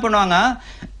 இவங்க என்ன பண்ணுவாங்க,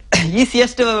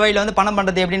 ஈஸியஸ்ட் வழியில வந்து பணம்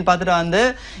பண்றது எப்படின்னு பார்த்துட்டு வந்து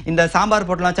இந்த சாம்பார்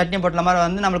போட்டலாம் சட்னி போட்டலாம் மாதிரி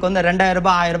வந்து நம்மளுக்கு வந்து 2000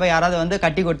 ரூபாய் 1000 ரூபாய் யாராவது வந்து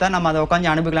கட்டி கொடுத்தா நம்ம அதை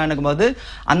உட்காந்து அனுப்பிக்கலாம்னு போது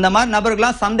அந்த மாதிரி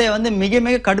நபர்களாம் சந்தையை வந்து மிக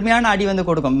மிக கடுமையான அடி வந்து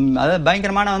கொடுக்கும். அதாவது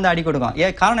பயங்கரமான வந்து அடி கொடுக்கும்.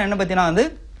 காரணம் என்ன பத்தினா வந்து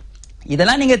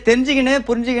இதெல்லாம் நீங்க தெரிஞ்சுக்கின்னு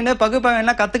புரிஞ்சுக்கின்னு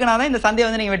பகுப்பாய்வு கத்துக்கினாதான் இந்த சந்தையை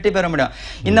வந்து நீங்க வெற்றி பெற முடியும்.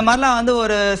 இந்த மாதிரிலாம் வந்து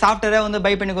ஒரு சாஃப்ட்வேரை வந்து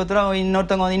பை பண்ணி கொடுத்துரும்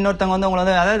இன்னொருத்தவங்க வந்து உங்களை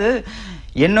வந்து, அதாவது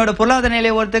என்னோட பொருளாதார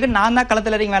நிலையை ஒருத்தருக்கு நான் தான்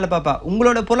களத்தில் இறங்கி வேலை பார்ப்பேன்,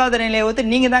 உங்களோட பொருளாதார நிலையை ஒருத்தர்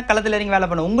நீங்க தான் களத்தில் இறங்கி வேலை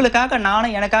பண்ணணும். உங்களுக்காக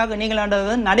நானும் எனக்காக நீங்களான்றது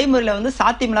வந்து நடைமுறையில வந்து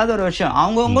சாத்தியமில்லாத ஒரு விஷயம்.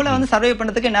 அவங்கவுங்கள வந்து சர்வே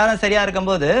பண்ணதுக்கு நேரம் சரியா இருக்கும்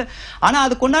போது, ஆனா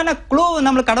அதுக்குண்டான க்ளூ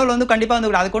நம்மளுக்கு கடவுள் வந்து கண்டிப்பா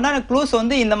வந்து அதுக்குண்டான க்ளூஸ்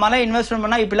வந்து இந்த மாதிரி இன்வெஸ்ட்மெண்ட்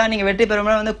பண்ணா இப்பெல்லாம் நீங்க வெற்றி பெற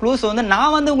வந்து க்ளூஸ் வந்து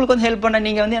நான் வந்து உங்களுக்கு வந்து ஹெல்ப் பண்ண.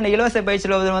 நீங்க வந்து அந்த இலவச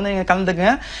பயிற்சியில் வந்து நீங்க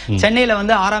கலந்துக்குங்க. சென்னையில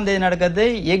வந்து 6ஆம் தேதி நடக்குது,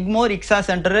 எக்மோர் இக்ஸா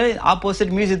சென்டர்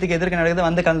ஆப்போசிட் மியூசியத்துக்கு எதிர்க்க நடக்குது,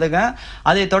 வந்து கலந்துங்க.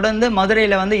 அதை தொடர்ந்து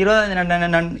மதுரையில வந்து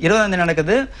 20ஆம் தேதி நடக்குது.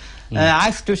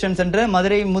 Aux tuition centre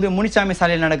Madurai Munichamy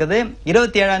சாலையில் நடக்குது.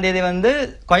 27ஆம் தேதி வந்து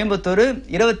கோயம்புத்தூர்,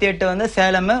 28 வந்து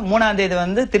சேலம், 3ஆம் தேதி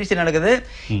வந்து திருச்சி நடக்குது.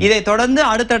 இதை தொடர்ந்து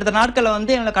அடுத்தடுத்த நாட்கள்ல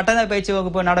வந்து எங்களை கட்டண பயிற்சி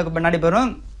வகுப்பு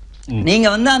நடைபெறும். நீங்க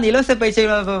வந்து அந்த இலவச பயிற்சி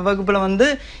வகுப்புல வந்து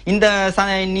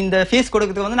இந்த ஃபீஸ்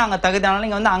கொடுக்கறதுக்கு வந்து நாங்க தகுதியான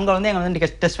நீங்க வந்து அங்க வந்து எங்க வந்து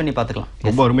டெஸ்ட் பண்ணி பாத்துக்கலாம்.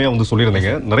 ரொம்ப அருமையா வந்து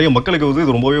சொல்லியிருந்தீங்க. நிறைய மக்களுக்கு வந்து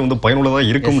இது ரொம்பவே வந்து பயனுள்ளதா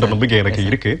இருக்கும்ன்ற நம்பிக்கை எனக்கு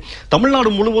இருக்கு.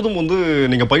 தமிழ்நாடு முழுவதும் வந்து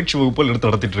நீங்க பயிற்சி வகுப்புகள் எடுத்து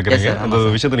நடத்திட்டு இருக்கீங்க. அந்த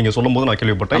விஷயத்தை நீங்க சொல்லும் போது நான்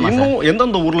கேள்விப்பட்டேன். இன்னும்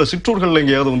எந்தெந்த ஊர்ல சிற்றூர்கள்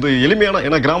எங்கேயாவது வந்து எளிமையான,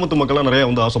 ஏன்னா கிராமத்து மக்கள் நிறைய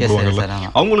வந்து ஆசைப்படுவாங்கல்ல,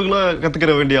 அவங்களுக்கு எல்லாம்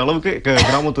கத்துக்கிற வேண்டிய அளவுக்கு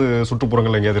கிராமத்து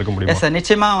சுற்றுப்புறங்கள் எங்கேயாவது இருக்க முடியும்?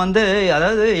 நிச்சயமா வந்து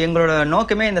அதாவது எங்களோட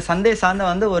நோக்கமே இந்த சந்தை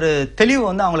சார்ந்த வந்து ஒரு தெளிவு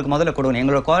வந்து அவங்களுக்கு முதல்ல கொடுக்கணும்.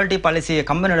 எங்களோட குவாலிட்டி பாலிசி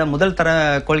கம்பெனியோட முதல் தர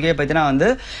கொள்கையை பத்தினா வந்து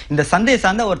இந்த சந்தை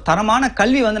சார்ந்த ஒரு தரமான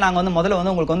கல்வி வந்து நாங்க வந்து முதல்ல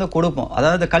வந்து உங்களுக்கு வந்து கொடுப்போம்.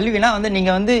 அதாவது கல்வினா வந்து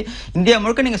நீங்க வந்து இந்தியா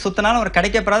முழுக்க நீங்க சுத்தனால ஒரு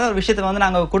கிடைக்கப்படாத ஒரு விஷயத்தை வந்து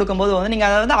நாங்க கொடுக்கும்போது வந்து நீங்க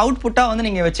அதாவது அவுட்புட்டா வந்து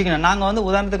நீங்க வச்சுக்கணும். நாங்க வந்து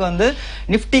உதாரணத்துக்கு வந்து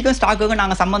நிஃப்டிக்கும் ஸ்டாக்குக்கும்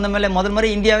நாங்க சம்பந்தம் இல்லை. முதல் முறை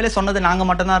இந்தியாவிலே சொன்னது நாங்க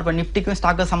மட்டும் தான் இருப்போம். நிஃப்டிக்கும்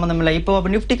ஸ்டாக்கும் சம்பந்தம் இல்லை. இப்போ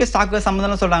நிஃப்டிக்கு ஸ்டாக்கு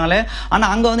சம்பந்தம் சொல்றாங்களே, ஆனா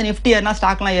அங்க வந்து நிஃப்டி என்ன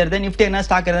ஸ்டாக்லாம் ஏறுது, நிஃப்டி என்ன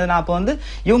ஸ்டாக் ஏறுது. அப்போ வந்து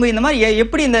இவங்க இந்த மாதிரி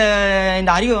எப்படி இந்த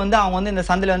அறிவை வந்து அவங்க வந்து இந்த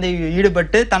சந்தையில வந்து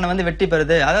ஈடுபட்டு தன்னை வந்து வெற்றி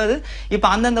பெறுது. அதாவது இப்ப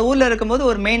அந்தந்த ஊர்ல இருக்கும்போது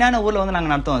ஒரு மெயினான ஊர்ல வந்து நாங்க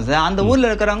நடத்துவோம் சார். அந்த ஊர்ல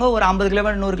இருக்கிறவங்க ஒரு 50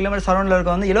 கிலோமீட்டர் 100 கிலோமீட்டர் சரௌண்ட்ல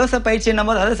இருக்க வந்து இலவச பயிற்சி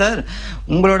என்னும்போது, அதாவது சார்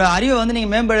உங்களோட அறிவை வந்து நீங்க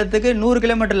மேம்படுறதுக்கு 100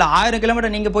 கிலோமீட்டர்ல 1000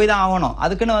 கிலோமீட்டர் நீங்க போய் தான் ஆகணும்.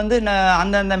 அதுக்குன்னு வந்து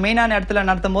அந்த மெயினான இடத்துல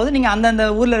நடத்தும் போது நீங்க அந்தந்த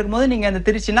ஊர்ல இருக்கும்போது நீங்க அந்த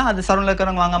திருச்சினா அது சரௌண்ட்ல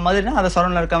இருக்கிறவங்க வாங்க, மதுரைனா அதை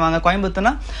சரௌண்ட்ல இருக்கவங்க,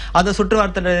 கோயம்புத்தூர்னா அதை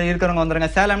சுற்றுவாரத்துல இருக்கிறவங்க வந்துருங்க,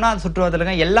 சேலம்னா அது சுற்றுவாரத்துல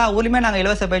இருக்க எல்லா ஊர்லயுமே நாங்க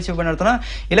இலவச பயிற்சி வகுப்பு நடத்துறோம்.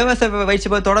 இலவச பயிற்சி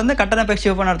தொடர்ந்து கட்டண பயிற்சி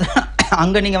வகுப்பு நடத்துறோம்.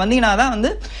 அங்க நீங்க வந்தீங்கன்னா தான் வந்து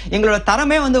எங்களோட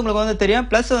தரமே வந்து உங்களுக்கு வந்து தெரியும்.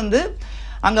 பிளஸ் வந்து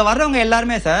அங்க வர்றவங்க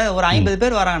எல்லாருமே சார் ஒரு 50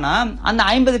 பேர் வராங்கன்னா அந்த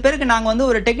 50 பேருக்கு நாங்க வந்து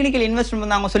ஒரு டெக்னிக்கல்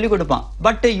இன்வெஸ்ட்மெண்ட் நாங்க சொல்லி கொடுப்போம்.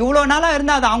 பட் இவ்வளவு நாளா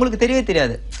இருந்தா அது அவங்களுக்கு தெரியவே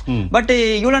தெரியாது. பட்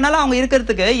இவ்வளவு நாளா அவங்க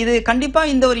இருக்கிறதுக்கு இது கண்டிப்பா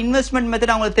இந்த ஒரு இன்வெஸ்ட்மெண்ட்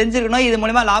மெத்தட் அவங்களுக்கு தெரிஞ்சிருக்கணும். இது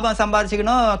மூலமா லாபம்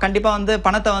சம்பாதிச்சுக்கணும். கண்டிப்பா வந்து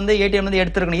பணத்தை வந்து ஏடிஎம் வந்து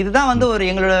எடுத்துருக்கணும். இதுதான் வந்து ஒரு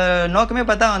எங்களோட நோக்கமே.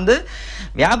 பார்த்தா வந்து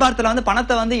வியாபாரத்துல வந்து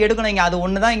பணத்தை வந்து எடுக்கணும். இங்க அது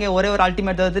ஒண்ணுதான் இங்க ஒரே ஒரு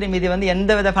அல்டிமேட் தெரியும். இது வந்து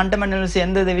எந்த வித ஃபண்டமெண்டல்ஸ்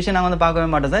எந்த விஷயம் நாங்க வந்து பார்க்கவே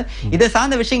மாட்டோம் சார். இதை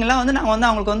சார்ந்த விஷயங்கள்லாம் வந்து நாங்க வந்து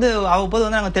அவங்களுக்கு வந்து அவ்வப்போது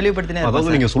வந்து நாங்க தெளிவுபடுத்தினே.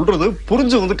 அதாவது நீங்க சொல்றது புரிஞ்சு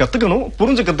கத்துக்கணும்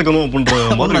அப்படின்ற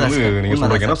மாதிரி வந்து நீங்க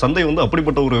சொல்றீங்க. ஏன்னா சந்தை வந்து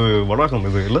அப்படிப்பட்ட ஒரு வளாகம்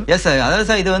இது இல்ல? Yes sir. அதாவது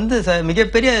சார் இது வந்து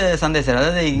மிகப்பெரிய சந்தை சார்.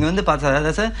 அதாவது இங்க வந்து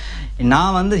பார்த்தா சார்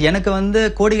நான் வந்து எனக்கு வந்து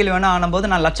கோடிகள் வேணும் ஆனும்போது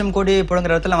நான் லட்சம் கோடி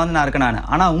புழங்குற இடத்துல வந்து நான் இருக்கேன் நான்.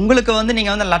 ஆனா உங்களுக்கு வந்து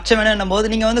நீங்க வந்து லட்சம் வேணும்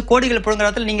போது நீங்க வந்து கோடிகள் புழங்குற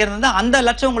இடத்துல நீங்க இருந்தா அந்த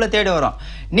லட்சம் உங்களை தேடி வரும்.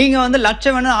 நீங்க வந்து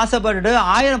லட்சம் வேணும் ஆசைப்பட்டுட்டு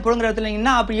 1000 புழங்குற இடத்துல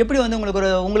நீங்கன்னா அப்படி எப்படி வந்து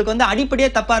உங்களுக்கு வந்து அடிப்படையே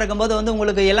தப்பா இருக்கும்போது வந்து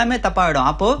உங்களுக்கு எல்லாமே தப்பாயிடும்.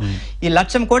 அப்போ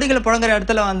லட்சம் கோடிகள் புழங்குற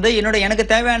இடத்துல வந்து எனக்கு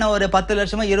தேவையான ஒரு 10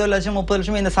 லட்சமோ 20 லட்சம் 30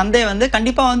 லட்சம் இந்த சந்தை வந்து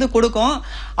கண்டிப்பா வந்து கொடுக்கும்.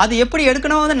 அது எப்படி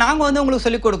எடுக்கணும் வந்து நாங்க வந்து உங்களுக்கு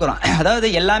சொல்லி கொடுக்குறோம். அதாவது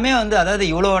எல்லாமே வந்து அதாவது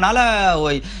இவ்வளவு நாளா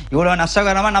இவ்வளவு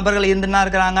நஷ்டகரமா நபர்கள் இருந்துன்னா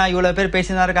இருக்கிறாங்க, இவ்வளவு பேர்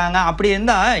பேசிதான் இருக்காங்க. அப்படி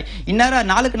இருந்தா இந்நேரம்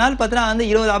நாளுக்கு நாள் பார்த்தா வந்து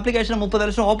 20 அப்ளிகேஷன் 30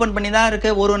 லட்சம் ஓபன் பண்ணி தான் இருக்கு.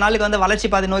 ஒரு நாளுக்கு வந்து வளர்ச்சி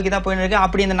பாதை நோக்கி தான் போயிட்டு இருக்கு.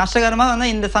 அப்படி இந்த நஷ்டகரமா வந்து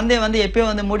இந்த சந்தை வந்து எப்பயோ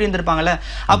வந்து மூடி இருந்திருப்பாங்கல்ல.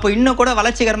 அப்போ இன்னும் கூட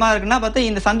வளர்ச்சிகரமா இருக்குன்னா பார்த்து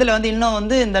இந்த சந்தையில வந்து இன்னும்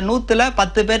வந்து இந்த 100ல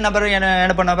 10 பேர்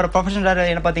நபர்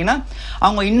ப்ரொஃபஷனல் என்ன பாத்தீங்கன்னா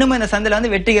அவங்க இன்னும் இந்த சந்தையில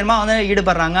வந்து வெற்றிகரமா வந்து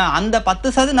ஈடுபடுறாங்க. அந்த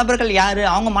 10% நபர்கள் யாரு,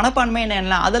 அவங்க மனப்பான்மை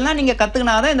என்ன, அதெல்லாம் நீங்க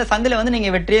கத்துக்கினாதான் இந்த சந்தையில வந்து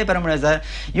நீங்க வெற்றியே பெற முடியாது சார்.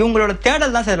 இவங்களோட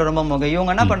தேடல் தான் சார் ரொம்ப முக்கியம்.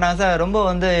 இவங்க என்ன பண்றாங்க சார், ரொம்ப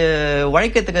வந்து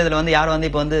உழைக்கிறதுக்கு இதுல வந்து யாரும் வந்து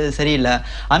இப்ப வந்து சரியில்லை.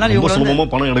 அதனால இவங்க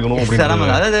பணம்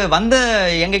எடுக்கணும். அதாவது வந்து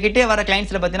எங்க கிட்டே வர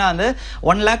கிளைண்ட்ஸ்ல பாத்தீங்கன்னா வந்து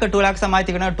 1 lakh 2 lakhs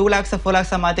மாத்திக்கணும், 2 lakhs 4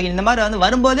 lakhs மாத்திக்கணும். இந்த மாதிரி வந்து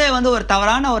வரும்போதே வந்து ஒரு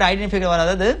தவறான ஒரு ஐடென்டிஃபை வரும்.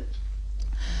 அதாவது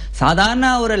சாதாரண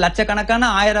ஒரு லட்சக்கணக்கான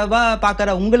 1000 ரூபாய்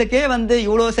பாக்குற உங்களுக்கே வந்து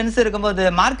இவ்வளவு சென்ஸ் இருக்கும்போது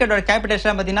மார்க்கெட்டோட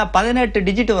கேபிடேஷன் பாத்தீங்கன்னா 18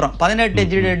 டிஜிட் வரும். 18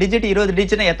 டிஜிட் 20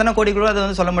 டிஜிட் எத்தனை கோடி கூட அது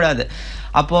வந்து சொல்ல முடியாது.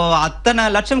 அப்போ அத்தனை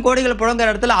லட்சம் கோடிகள் புழங்குற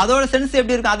இடத்துல அதோட சென்ஸ்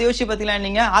எப்படி இருக்கும் அதை யோசிச்சு பாத்தீங்களா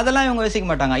நீங்க? அதெல்லாம் இவங்க யோசிக்க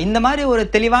மாட்டாங்க. இந்த மாதிரி ஒரு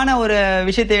தெளிவான ஒரு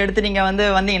விஷயத்தை எடுத்து நீங்க வந்து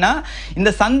வந்தீங்கன்னா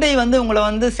இந்த சந்தை வந்து உங்களை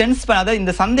வந்து சென்ஸ் பண்ணாத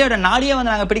இந்த சந்தையோட நாடியை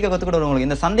வந்து நாங்க பிடிக்க கத்துக் கொடுக்குறோம்.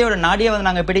 உங்களுக்கு இந்த சந்தையோட நாடியை வந்து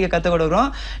நாங்க பிடிக்க கத்துக்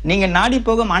கொடுக்குறோம். நீங்க நாடி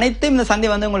போகும் அனைத்தும் இந்த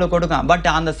சந்தை வந்து உங்களுக்கு கொடுக்கும். பட்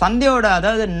அந்த சந்தையோட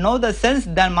அதாவது know the sense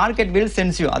then market will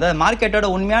sense you. அதாவது மார்க்கெட்டோட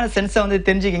உண்மையான சென்ஸை வந்து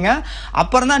தெரிஞ்சுக்கிங்க.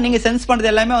 அப்புறம் தான் நீங்க சென்ஸ் பண்றது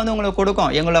எல்லாமே வந்து உங்களுக்கு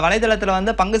கொடுக்கும். எங்களோட வலைதளத்துல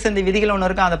வந்து பங்கு சந்தை விதிகள் ஒன்று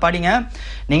இருக்கும், அதை படிங்க.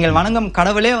 நீங்கள் வணங்கும்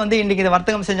கடவுளே வந்து இன்னைக்கு இந்த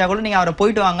வர்த்தகம் செஞ்சா கூட நீங்க அவரை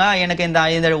போயிட்டு வாங்க, எனக்கு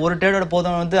இந்த ஒரு ட்ரேடோட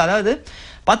போதும் வந்து அதாவது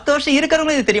 10 வருஷம்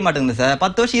இருக்கிறவங்களும் இது தெரிய மாட்டேங்குது சார்.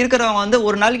 10 வருஷம் இருக்கிறவங்க வந்து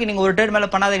ஒரு நாளைக்கு நீங்க ஒரு ட்ரேட் மேல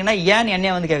பண்ணாதீங்கன்னா ஏன்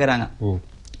என்னைய வந்து கேக்குறாங்க.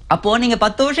 அப்போ நீங்க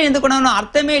 10 வருஷம் இருந்துக்கணும்னு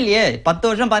அர்த்தமே இல்லையே. 10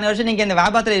 வருஷம் 15 வருஷம் நீங்க இந்த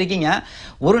வியாபாரத்துல இருக்கீங்க,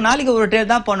 ஒரு நாளைக்கு ஒரு ட்ரேட்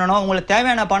தான் பண்ணணும். உங்களுக்கு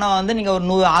தேவையான பணம் வந்து நீங்க ஒரு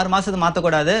 6 மாசத்துக்கு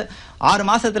மாத்தக்கூடாது. 6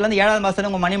 மாசத்துல இருந்து 7வது மாசத்துல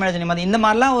உங்க மணி மேனேஜர் நிம்மதி. இந்த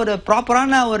மாதிரிலாம் ஒரு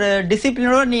ப்ராப்பரான ஒரு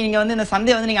டிசிப்ளினோட நீங்க வந்து இந்த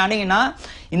சந்தையை வந்து நீங்க அணுகினா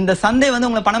இந்த சந்தை வந்து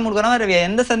உங்களுக்கு பணம் கொடுக்குற வேற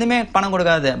எந்த சந்தையுமே பணம்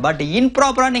கொடுக்காது. பட்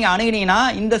இன்ப்ராப்பரா நீங்க அணுகினீங்கன்னா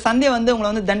இந்த சந்தை வந்து உங்களை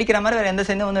வந்து தண்டிக்கிற மாதிரி வேற எந்த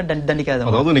சந்தையும் வந்து தண்டிக்காது.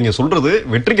 அதாவது நீங்க சொல்றது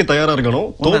வெற்றிக்கு தயாரா இருக்கணும்,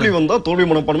 தோல்வி வந்தா தோல்வி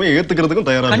மனப்பான்மையை ஏத்துக்கிறதுக்கும்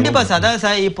தயாரா. கண்டிப்பா சார். அதாவது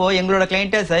சார் இப்போ எங்களோட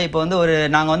கிளைண்டே சார் இப்போ வந்து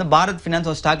நாங்க வந்து பாரத் பினான்ஸ்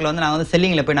ஒரு ஸ்டாக்ல வந்து நாங்க வந்து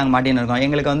செல்லிங்ல போய் நாங்க மாட்டின்னு இருக்கோம்.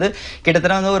 எங்களுக்கு வந்து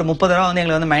கிட்டத்தட்ட வந்து ஒரு 30 ரூபா வந்து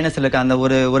எங்களுக்கு வந்து மைனஸ் இருக்கு அந்த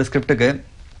ஒரு ஸ்கிரிப்டுக்கு.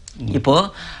 இப்போ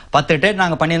 10 ட்ரேட்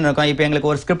நாங்க பண்ணிருக்கோம். இப்போ எங்களுக்கு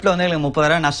ஒரு ஸ்கிரிப்ட்ல வந்து எங்களுக்கு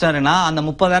 30,000 நஷ்டம் இருக்குன்னா அந்த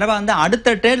 30,000 வந்து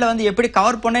அடுத்த ட்ரேட்ல வந்து எப்படி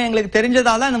கவர் பண்ண எங்களுக்கு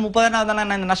தெரிஞ்சதால அந்த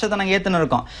 30,000 இந்த நஷ்டத்தை நாங்க ஏத்துன்னு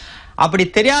இருக்கோம். அப்படி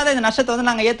தெரியாத இந்த நஷ்டத்தை வந்து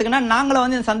நாங்க ஏத்துக்கினா நாங்களும்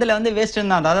வந்து இந்த சந்தையில வந்து வேஸ்ட்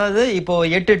தான். அதாவது இப்போ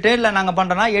 8 ட்ரேட்ல நாங்க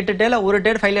பண்றோம்னா 8 ட்ரேட்ல ஒரு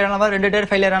ட்ரேட் ஃபெயிலியர் ஆனாலும் 2 ட்ரேட்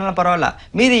ஃபெயிலியர் ஆனாலும் பரவாயில்ல,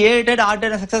 மீதி 7 ட்ரேட் 6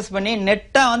 ட்ரேட் சக்சஸ் பண்ணி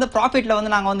நெட்டா வந்து ப்ராஃபிட்ல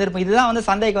வந்து நாங்க வந்து இருப்போம். இதுதான் வந்து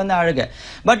சந்தைக்கு வந்து அழகு.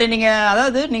 பட் நீங்க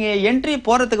அதாவது நீங்க என்ட்ரி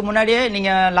போறதுக்கு முன்னாடியே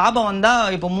நீங்க லாபம் வந்தா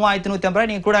இப்போ 3150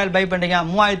 நீங்க கூட பை பண்றீங்க,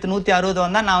 3160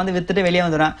 வந்தா நான் வந்து வித்துட்டு வெளியே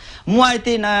வந்துடுறேன்,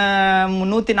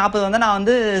 3140 வந்தா நான்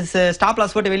வந்து ஸ்டாப்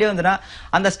லாஸ் போட்டு வெளியே வந்துடுறேன்.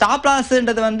 அந்த ஸ்டாப்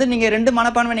லாஸ்ன்றது வந்து நீங்க 2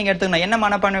 மனப்பான்மை நீங்க எடுத்துக்கணும். என்ன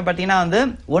மனப்பான்மை பார்த்தீங்கன்னா வந்து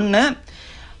 1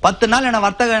 10 நாள் என்ன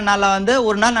வர்த்தக நாள்ல வந்து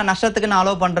ஒரு நாள் நான் நஷ்டத்துக்கு நான்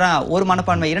அலோவ் பண்றேன் ஒரு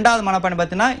மனப்பான்மை. 2வது மனப்பான்மை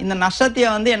பார்த்தீங்கன்னா இந்த நஷ்டத்தை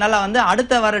வந்து என்னால வந்து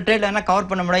அடுத்த வர ட்ரேட்ல என்ன கவர்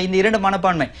பண்ண முடியும். இந்த 2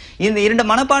 மனப்பான்மை. இந்த 2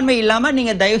 மனப்பான்மை இல்லாம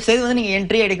நீங்க தயவு செய்து வந்து நீங்க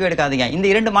என்ட்ரி எடுக்காதீங்க. இந்த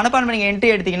 2 மனப்பான்மை நீங்க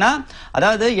என்ட்ரி எடுத்தீங்கன்னா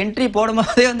அதாவது என்ட்ரி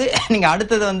போடும்போதே வந்து நீங்க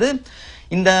அடுத்தது வந்து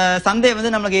இந்த சந்தை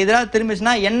வந்து நமக்கு எதிராக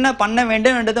திரும்பிச்சுன்னா என்ன பண்ண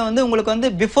வேண்டும்ன்றதை வந்து உங்களுக்கு வந்து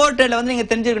பிஃபோர் ட்ரேட்ல வந்து நீங்க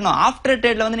தெரிஞ்சுக்கணும். ஆஃப்டர்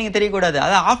ட்ரேட்ல வந்து நீங்க தெரியக்கூடாது.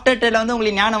 அதாவது ஆஃப்டர் ட்ரேட்ல வந்து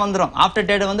உங்களுக்கு ஞானம் வந்துடும். ஆஃப்டர்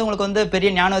ட்ரேட் வந்து உங்களுக்கு வந்து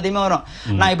பெரிய ஞானோதயமே வரும்.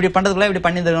 நான் இப்படி பண்றதுக்குள்ள இப்படி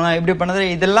பண்ணிருக்கணும், இப்படி பண்ணது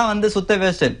இதெல்லாம் வந்து சுத்த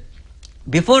வேஸ்ட்.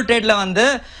 பிஃபோர் ட்ரேட்ல வந்து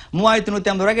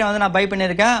 3150 ரூபாய்க்கு வந்து நான் பை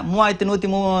பண்ணியிருக்கேன்,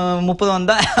 3130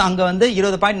 வந்தா அங்க வந்து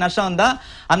 20 பாயிண்ட் நஷ்டம் வந்தா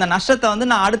அந்த நஷ்டத்தை வந்து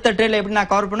நான் அடுத்த ட்ரேட்ல எப்படி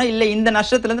நான் கவர் பண்ண, இல்ல இந்த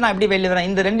நஷ்டத்துல இருந்து நான் எப்படி வெளியே வரேன்,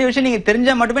 இந்த 2 விஷயம் நீங்க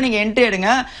தெரிஞ்சா மட்டுமே நீங்க என்ட்ரி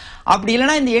எடுங்க. அப்படி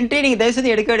இல்லைன்னா இந்த என்ட்ரி நீங்க தயவு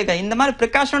செய்து எடுக்க இந்த மாதிரி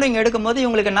பிரிகாஷனோட நீங்க எடுக்கும் போது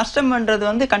உங்களுக்கு நஷ்டம்ன்றது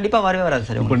வந்து கண்டிப்பா வரவே வராது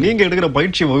சார். இப்போ நீங்க எடுக்கிற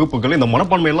பயிற்சி வகுப்புகள் இந்த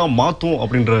மனப்பான்மை எல்லாம் மாத்தும்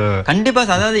அப்படின்ற கண்டிப்பா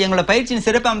சார். அதாவது எங்களோட பயிற்சியின்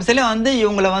சிறப்பு அம்சத்துல வந்து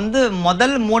இவங்களை வந்து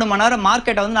முதல் 3 மணி நேரம்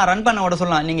மார்க்கெட்டை வந்து நான் ரன் பண்ண விட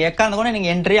சொல்லலாம். நீங்க எக்காந்து கூட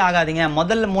நீங்க என்ட்ரி ஆகாதீங்க.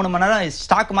 முதல்ல 3 மணி நேரம்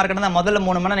ஸ்டாக் மார்க்கெட் தான் முதல்ல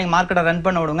 3 மணி நேரம் நீங்க மார்க்கெட்டை ரன்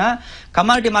பண்ண விடுங்க.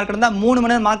 கமாடிட்டி மார்க்கெட் தான் 3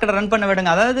 மணி நேரம் மார்க்கெட்டை ரன் பண்ண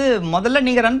விடுங்க. அதாவது முதல்ல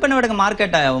நீங்க ரன் பண்ண விடுங்க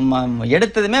மார்க்கெட்டை.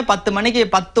 எடுத்ததுமே 10 மணிக்கு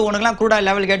 10 க்ரூட் ஆயில்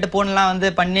லெவல் கேட்டு போன்லாம் வந்து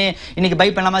பண்ணி இன்னைக்கு பை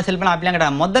பண்ணலாமா செல் பண்ணலாம் அப்படிலாம்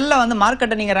கிடையாது. முதல்ல வந்து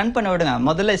மார்க்கெட்டை நீங்க ரன் பண்ண விடுங்க.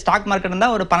 முதல்ல ஸ்டாக் மார்க்கெட் இருந்தா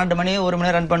ஒரு 12 மணி 1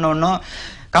 மணி ரன் பண்ணணும்.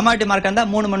 கமாடிட்டி மார்க்கெட் இருந்தா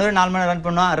 3 மணி 4 மணி ரன்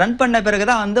பண்ணுவோம். ரன் பண்ண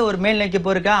பிறகுதான் வந்து ஒரு மேல் நோக்கி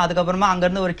போயிருக்கேன். அதுக்கப்புறமா அங்க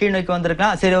இருந்து ஒரு கீழ் நோக்கி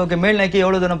வந்திருக்கலாம். சரி ஓகே, மேல் நோக்கி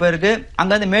எவ்வளவு தூரம் போயிருக்கு,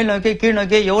 அங்க இருந்து மேல் நோக்கி கீழ்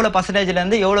நோக்கி எவ்வளவு பர்சன்டேஜ்ல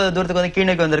இருந்து எவ்வளவு தூரத்துக்கு வந்து கீழ்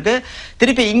நோக்கி வந்திருக்கு,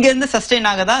 திருப்பி இங்க இருந்து சஸ்டெயின்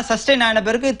ஆகுதா, சஸ்டெயின் ஆன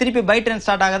பிறகு திருப்பி பை ட்ரெண்ட்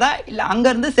ஸ்டார்ட் ஆகுதா, இல்ல அங்க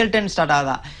இருந்து செல் ட்ரெண்ட் ஸ்டார்ட்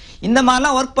ஆகுதா, இந்த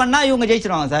மாதிரிலாம் ஒர்க் பண்ணா இவங்க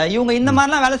ஜெயிச்சிருவாங்க சார். இவங்க இந்த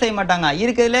மாதிரிலாம் வேலை செய்ய மாட்டாங்க.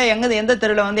 இருக்குதுல எந்த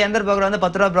தெருவில் வந்து எந்த புரோக்கர் வந்து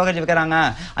 10 ரூபா புரோக்கர் விற்கிறாங்க,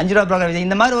 5 ரூபா புரோக்கர்,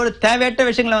 இந்த மாதிரி ஒரு தேவையற்ற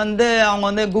விஷயங்களை வந்து அவங்க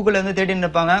வந்து கூகுள்ல வந்து தேடின்னு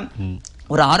இருப்பாங்க.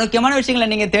 ஒரு ஆரோக்கியமான விஷயங்களை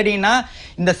நீங்க தேடிங்கன்னா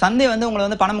இந்த சந்தை வந்து உங்களை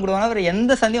வந்து பணம் கொடுவாங்க.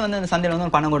 எந்த சந்தையும் வந்து இந்த சந்தையில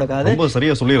வந்து பணம் கொடுக்காது. ரொம்ப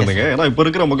சரியா சொல்லியிருந்தீங்க. ஏன்னா இப்ப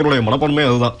இருக்கிற மக்களுடைய மனப்பான்மை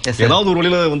அதுதான். ஏதாவது ஒரு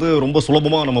வழியில வந்து ரொம்ப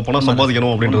சுலபமா நம்ம பணம்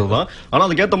சம்பாதிக்கணும் அப்படின்றதுதான். ஆனா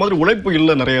அதுக்கேற்ற மாதிரி உழைப்பு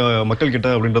இல்ல நிறைய மக்கள் கிட்ட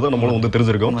அப்படின்றத நம்மளும் வந்து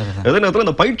தெரிஞ்சிருக்கோம். அதே நேரத்தில்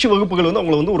இந்த பயிற்சி வகுப்புகள் வந்து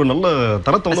அவங்களை வந்து ஒரு நல்ல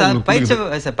தரத்தை வந்து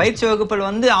பயிற்சி வகுப்புகள்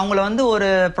வந்து அவங்கள வந்து ஒரு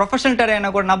ப்ரொஃபஷனல் ட்ரெய்னர்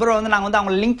எனக்கு ஒரு நபரை வந்து நாங்க வந்து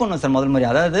அவங்களை லிங்க் பண்ணுவோம் சார் முதல் முறை.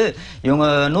 அதாவது இவங்க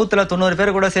 190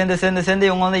 பேர் கூட சேர்ந்து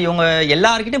இவங்க வந்து இவங்க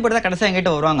எல்லாருக்கிட்டையும் போய் தான் கடைசியா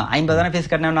எங்கிட்ட வருவாங்க. 50,000 ஃபீஸ்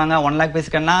கட்டினாங்க, 1 லேக் ஃபீஸ்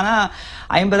கட்டினா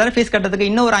 50,000 ஃபீஸ் கட்டுறதுக்கு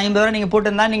இன்னும் ஒரு 50,000 நீங்க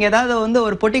போட்டுருந்தா நீங்க ஏதாவது வந்து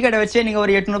ஒரு பொட்டி கடை வச்சு நீங்க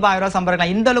ஒரு 800 ரூபாய் 1000 ரூபாய்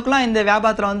சம்பாதிக்கலாம். இந்த அளவுக்குலாம் இந்த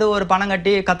வியாபாரத்துல வந்து ஒரு பணம்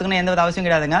கட்டி கத்துக்கணும் எந்த ஒரு அவசியம்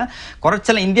கிடையாதுங்க.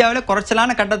 குறைச்சல இந்தியாவில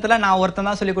குறைச்சலான கட்டத்துல நான் ஒருத்தன்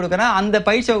தான் சொல்லி கொடுக்குறேன். அந்த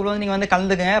பயிற்சி வகுப்புல வந்து நீங்க வந்து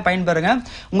கலந்துக்கங்க, பயன்பெறுங்க.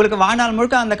 உங்களுக்கு வாழ்நாள்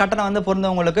முழுக்க அந்த கட்டணம் வந்து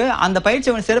பொருந்தும். உங்களுக்கு அந்த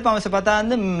பயிற்சி சிறப்பு அமைச்சு பார்த்தா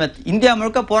வந்து இந்தியா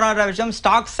முழுக்க போராடுற விஷயம்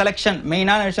ஸ்டாக் செலக்ஷன்.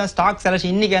 மெயினான விஷயம் ஸ்டாக்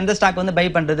செலக்ஷன். இன்னைக்கு எந்த ஸ்டாக் வந்து பை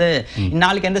பண்றது,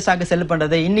 நாளைக்கு எந்த ஸ்டாக் செல்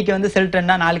பண்றது, இன்னைக்கு வந்து செல்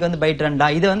ட்ரெண்டா நாளைக்கு வந்து பை ட்ரெண்டா,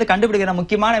 இது வந்து கண்டுபிடிக்கிற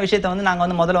முக்கியமான விஷயத்தை வந்து நாங்க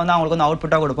வந்து முதல்ல வந்து அவங்களுக்கு வந்து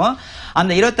அவுட்புட்டா கொடுப்போம்.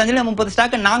 அந்த 25-30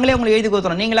 ஸ்டாக் நாங்களே உங்களுக்கு எழுதி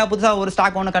கொடுத்துறோம். நீங்களா புதுசா ஒரு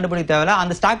ஸ்டாக் ஒன்று கண்டுபிடிக்க தேவையில்ல.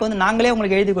 அந்த ஸ்டாக் வந்து நாங்களே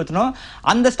உங்களுக்கு எழுதி கொடுத்துறோம்.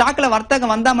 அந்த ஸ்டாக்ல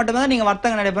வர்த்தகம் வந்தா மட்டும்தான் நீங்க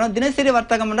வர்த்தகம் நடைபெறும். தினசரி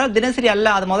வர்த்தகம் என்றால் தினசரி அல்ல.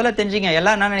 அது முதல்ல தெரிஞ்சுங்க.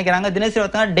 எல்லாம் என்ன நினைக்கிறாங்க, தினசரி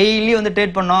வர்த்தகம் டெய்லி வந்து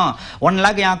ட்ரேட் பண்ணோம், 1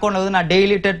 லேக் என் அக்கௌண்ட்ல வந்து நான்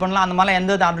டெய்லி ட்ரேட் பண்ணலாம், அந்த மாதிரி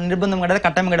எந்த நிர்பந்தம் கிடையாது,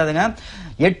 கட்டமே கிடையாதுங்க.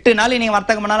 8 நாளைக்கு நீங்க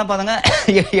வர்த்தகம் பண்ணாலும் பாருங்க,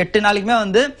 8 நாளைக்குமே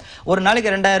வந்து ஒரு நாளைக்கு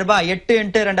 2,000 ரூபாய், 8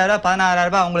 × 2,000 16,000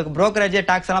 ரூபாய். உங்களுக்கு புரோக்கரேஜ்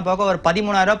டாக்ஸ் எல்லாம் போக ஒரு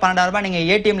 13,000 12,000 ரூபாய் நீங்க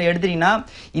ஏடிஎம்ல எடுத்தீங்கன்னா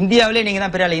இந்தியாவிலே நீங்க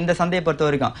தான் பெரிய ஆளு இந்த சந்தையை பொறுத்த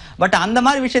வரைக்கும். பட் அந்த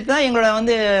மாதிரி விஷயத்தை தான் எங்களோட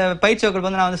வந்து பயிற்சி வகுப்பு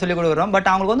வந்து நான் வந்து சொல்லிக் கொடுக்குறோம். பட்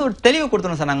அவங்களுக்கு வந்து ஒரு தெளிவு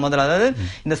கொடுத்துரும் சார் நாங்க முதல்ல. அதாவது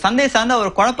இந்த சந்தையை சார்ந்த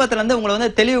ஒரு குழப்பத்துல இருந்து உங்களை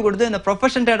வந்து தெளிவு கொடுத்து இந்த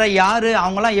ப்ரொஃபஷனல் ட்ரேடர் யாரு,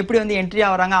 அவங்க எல்லாம் எப்படி வந்து என்ட்ரி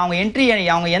ஆகுறாங்க,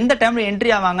 அவங்க எந்த டைம்ல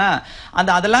என்ட்ரி ஆவாங்க,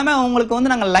 அதெல்லாமே உங்களுக்கு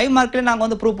வந்து நாங்க லைவ் மார்க்கெட்ல நாங்க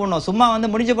வந்து ப்ரூவ் பண்ணுவோம். சும்மா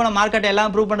வந்து முடிஞ்சு போன மார்க்கெட் எல்லாம்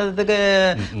ப்ரூவ் பண்றதுக்கு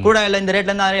கூட இல்ல இந்த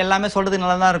ரேட்ல இருந்து எல்லாமே சொல்றதுக்கு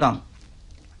நல்லா தான் இருக்கும்.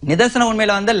 நிதர்சன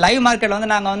உண்மையில வந்து லைவ் மார்க்கெட்ல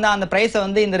வந்து நாங்க வந்து அந்த பிரைஸை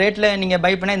வந்து இந்த ரேட்ல நீங்க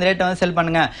பை பண்ணா இந்த ரேட்டை வந்து செல்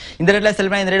பண்ணுங்க, இந்த ரேட்ல செல்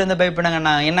பண்ணா இந்த ரேட் வந்து பை பண்ணுங்க.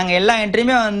 நாங்க எல்லா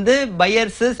என்ட்ரியுமே வந்து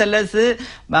பையர்ஸ் செல்லர்ஸ்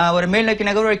ஒரு மேல் நோக்கி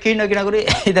நகர் ஒரு கீழ் நோக்கி நகர்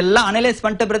இதெல்லாம் அனலைஸ்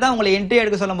பண்ணிட்ட பிறகு தான் உங்களை என்ட்ரி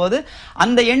எடுக்க சொல்லும் போது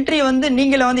அந்த என்ட்ரி வந்து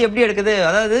நீங்கள வந்து எப்படி எடுக்குது.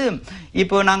 அதாவது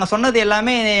இப்போ நாங்க சொன்னது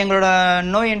எல்லாமே எங்களோட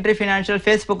நோ என்ட்ரி ஃபினான்ஷியல்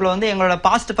ஃபேஸ்புக்ல வந்து எங்களோட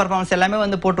பாஸ்ட் பர்ஃபார்மன்ஸ் எல்லாமே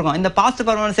வந்து போட்டிருக்கோம். இந்த பாஸ்ட்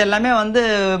பர்ஃபார்மன்ஸ் எல்லாமே வந்து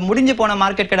முடிஞ்சு போன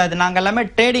மார்க்கெட் கிடையாது. நாங்க எல்லாமே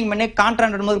ட்ரேடிங் பண்ணி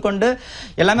கான்ட்ராக்ட் முதற்கொண்டு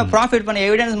எல்லாமே ப்ராஃபிட் பண்ண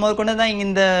எவிடன்ஸ் முதற்கொண்டு தான்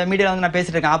இந்த மீடியால வந்து நான்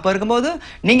பேசிட்டு இருக்கேன். அப்ப இருக்கும்போது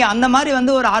நீங்க அந்த மாதிரி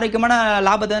வந்து ஒரு ஆரோக்கியமான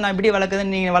லாபத்தை நான் இப்படி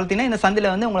வளர்க்குதுன்னு நீங்க வளர்த்தீங்கன்னா இந்த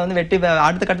சந்தையில வந்து உங்களை வந்து வெற்றி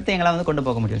அடுத்த கட்டத்தை எங்களால் வந்து கொண்டு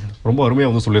போக முடியும். ரொம்ப அருமையா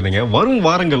வந்து சொல்லியிருந்தீங்க. வரும்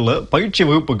வாரங்கள்ல பயிற்சி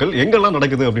வகுப்புகள் எங்கெல்லாம்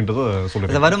நடக்குது அப்படின்றத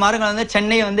சொல்லுங்க. வரும் வாரங்கள் வந்து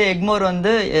சென்னை வந்து எக்மோர்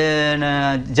வந்து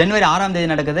ஜனவரி 6ஆம்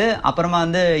தேதி நடக்குது. அப்புறமா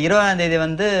வந்து 20ஆம் தேதி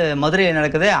வந்து மதுரையில்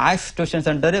நடக்குது ஆக்ஸ் டியூஷன்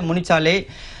சென்டர் முனிச்சாலை.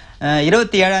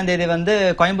 27ஆம் தேதி வந்து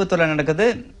கோயம்புத்தூர்ல நடக்குது.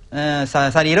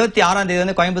 சாரி 26ஆம் தேதி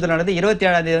வந்து கோயம்புத்தூர்ல நடக்குது.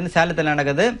 27ஆம் தேதி வந்து சேலத்தில்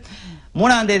நடக்குது.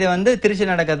 3ஆம் தேதி வந்து திருச்சி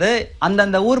நடக்குது.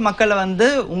 அந்தந்த ஊர் மக்களை வந்து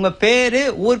உங்க பேரு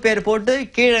ஊர் பேர் போட்டு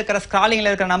கீழே இருக்கிற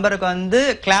ஸ்க்ராலிங்ல இருக்கிற நம்பருக்கு வந்து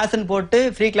கிளாஸ்ன்னு போட்டு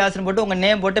ஃப்ரீ கிளாஸ்ன்னு போட்டு உங்க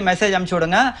நேம் போட்டு மெசேஜ் அனுப்பிச்சு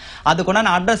விடுங்க.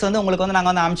 அதுக்குண்டான அட்ரஸ் வந்து உங்களுக்கு வந்து நாங்க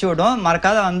வந்து அனுப்பிச்சு விடுவோம்.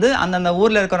 மறக்காத வந்து அந்தந்த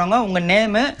ஊர்ல இருக்கிறவங்க உங்க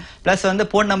நேமு பிளஸ் வந்து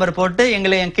போன் நம்பர் போட்டு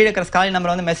எங்களுக்கு கீழே இருக்கிற ஸ்க்ராலிங்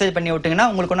நம்பர் வந்து மெசேஜ் பண்ணி விட்டீங்கன்னா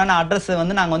உங்களுக்கு உண்டான அட்ரஸ்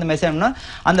வந்து நாங்க வந்து மெசேஜ் பண்ணோம்.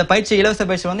 அந்த பயிற்சி இலவச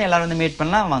பயிற்சி வந்து எல்லாரும் வந்து மீட்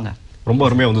பண்ணலாம் வாங்க. ரொம்ப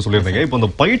அருமையா வந்து சொல்லியிருந்தீங்க. இப்போ அந்த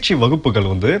பயிற்சி வகுப்புகள்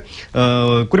வந்து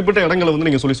குறிப்பிட்ட இடங்களை வந்து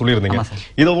நீங்க சொல்லியிருந்தீங்க.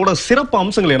 இதோட சிறப்பு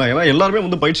அம்சங்கள் என்ன? ஏன்னா எல்லாருமே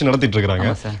வந்து பயிற்சி நடத்திட்டு இருக்காங்க.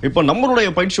 இப்போ நம்மளுடைய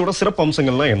பயிற்சியோட சிறப்பு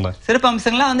அம்சங்கள்லாம் என்ன? சிறப்பு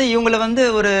அம்சங்கள்லாம் வந்து இவங்களை வந்து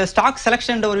ஒரு ஸ்டாக்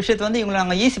செலக்ஷன் ஒரு விஷயத்தை வந்து இவங்களை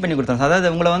நாங்கள் ஈஸி பண்ணி கொடுத்தோம். அதாவது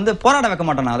உங்களை வந்து போராட வைக்க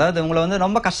மாட்டோம். அதாவது உங்களை வந்து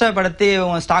ரொம்ப கஷ்டப்படுத்தி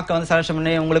உங்க ஸ்டாக் வந்து செலக்ஷன்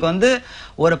பண்ணி உங்களுக்கு வந்து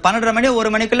ஒரு 12:30 மணி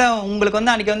 1 மணிக்குள்ள உங்களுக்கு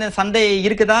வந்து அன்னைக்கு வந்து சந்தை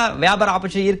இருக்குதா வியாபார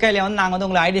ஆப்பர்ச்சுனிட்டி இருக்கா இல்லையா வந்து நாங்க வந்து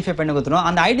உங்களை ஐடென்டிஃபை பண்ணி கொடுத்துருவோம்.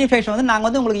 அந்த ஐடென்டிஃபிகேஷன் வந்து நாங்க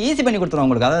வந்து உங்களுக்கு ஈஸி பண்ணி கொடுத்துருவோம்.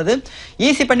 உங்களுக்கு அதாவது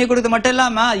ஈஸி பண்ணி கொடுத்து மட்டும்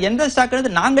இல்லாம எந்த ஸ்டாக்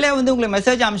நாங்களே வந்து உங்களுக்கு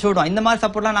மெசேஜ் அனுப்பிச்சு விடுவோம். இந்த மாதிரி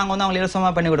சப்போர்ட்லாம் நாங்க வந்து உங்களுக்கு இலவசமா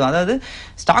பண்ணி விடுவோம். அதாவது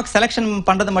ஸ்டாக் செலக்ஷன்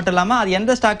பண்றது மட்டும் இல்லாம அது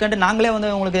எந்த ஸ்டாக் நாங்களே வந்து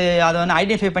உங்களுக்கு அதை வந்து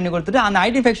ஐடென்டிஃபை பண்ணி கொடுத்துட்டு அந்த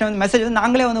ஐடென்டிஃபிகேஷன் வந்து மெசேஜ் வந்து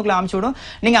நாங்களே வந்து உங்களுக்கு அனுப்பிச்சு விடுவோம்.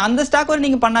 நீங்க அந்த ஸ்டாக்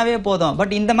நீங்க பண்ணாவே போதும்.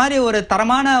 பட் இந்த மாதிரி ஒரு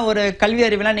தரமான ஒரு கல்வி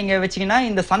அறிவுலாம் நீங்க வச்சீங்கன்னா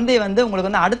இந்த சந்தை வந்து உங்களுக்கு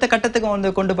வந்து அடுத்த கட்டத்துக்கு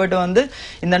வந்து கொண்டு போயிட்டு வந்து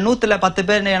இந்த 110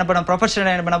 பேர் என்ன பண்ண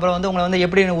ப்ரொஃபஷனல் என்ன பண்ண அப்புறம் வந்து உங்களை வந்து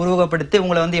எப்படி உருவகப்படுத்தி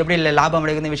உங்களை வந்து எப்படி லாபம்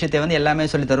அடைக்கிற விஷயத்தை வந்து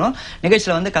எல்லாமே சொல்லி தருவோம்.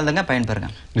 நிகழ்ச்சியில வந்து கலந்துங்க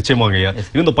பயன்பெறுங்க. நிச்சயமாக ஐயா.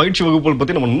 இந்த பயிற்சி வகுப்புகள்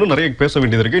பத்தி நம்ம இன்னும் நிறைய பேச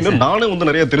வேண்டியது இருக்கு. இன்னும் நானும் வந்து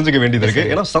நிறைய தெரிஞ்சுக்க வேண்டியது இருக்கு.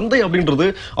 ஏன்னா சந்தை அப்படின்றது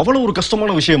அவ்வளவு ஒரு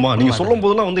கஷ்டமான விஷயமா நீங்க சொல்லும்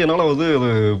போதெல்லாம் வந்து என்னால வந்து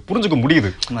புரிஞ்சுக்க முடியுது.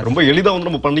 ரொம்ப எளிதா வந்து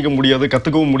நம்ம பண்ணிக்க முடியாது,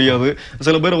 கத்துக்கவும் முடியாது.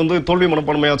 சில பேர் வந்து தோல்வி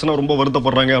மனப்பான்மையாச்சுன்னா ரொம்ப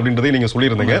வருத்தப்படுறாங்க அப்படின்றதை நீங்க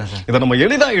சொல்லியிருந்தீங்க. இதை நம்ம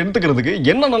எளிதா எடுத்துக்கிறதுக்கு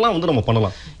என்னென்னலாம் வந்து நம்ம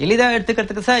பண்ணலாம்? எளிதா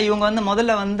எடுத்துக்கிறதுக்கு சார் இவங்க வந்து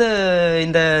முதல்ல வந்து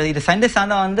இது சந்தை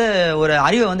சார்ந்த வந்து ஒரு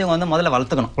அறிவை வந்து இவங்க வந்து முதல்ல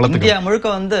வளர்த்துக்கணும். இந்தியா முழுக்க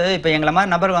வந்து இப்ப எங்களை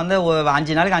மாதிரி நபர் வந்து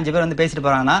 5 நாளைக்கு 5 பேர் வந்து பேசிட்டு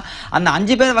போறாங்கன்னா அந்த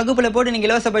 5 பேர் வகுப்புல போட்டு நீங்க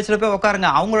இலவச பயிற்சியில போய் உட்காருங்க.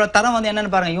 அவங்களோட தரம் வந்து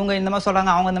என்னன்னு பாருங்க. இவங்க இந்த மாதிரி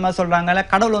சொல்றாங்க, அவங்க இந்த மாதிரி சொல்றாங்க,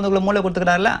 கடவுள் வந்து உங்களை மூளை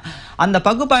கொடுத்துக்கிறாருல அந்த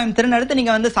பகுப்பாய்வு திறன் எடுத்து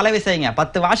நீங்க வந்து செலவு செய்யுங்க.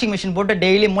 10 வாஷிங் மிஷின் போட்டு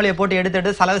டெய்லி மூளையை போட்டு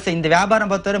எடுத்துட்டு செலவு செய்ய. இந்த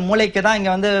வியாபாரம் பொறுத்தவரை மூளைக்கு தான்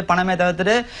இங்க வந்து பணமே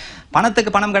தவிர்த்துட்டு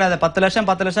பணத்துக்கு பணம் கிடையாது. 10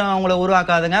 லட்சம் உங்களை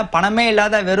உருவாக்காதுங்க. பணமே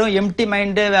இல்லாத வெறும் எம்டி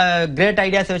மைண்டு கிரேட்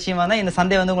ஐடியாஸ் வச்சு வந்தா இந்த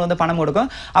சந்தை வந்து உங்களுக்கு வந்து பணம் கொடுக்கும்.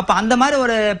 அப்ப அந்த மாதிரி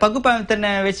ஒரு பகுப்பாய்வு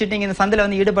திறனை வச்சுட்டு நீங்க இந்த சந்தையில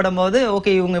வந்து ஈடுபடும் போது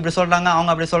ஓகே இவங்க இப்படி சொல்றாங்க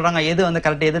அவங்க அப்படி சொல்றாங்க, எது வந்து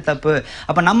கரெக்ட் எது தப்பு,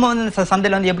 அப்ப நம்ம வந்து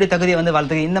சந்தையில வந்து எப்படி தகுதியை வந்து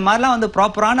வளர்த்துக்கு இந்த மாதிரிலாம் வந்து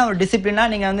ப்ராப்பரான ஒரு டிசிப்ளினா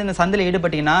நீங்க வந்து இந்த சந்தையில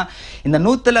ஈடுபட்டீங்கன்னா இந்த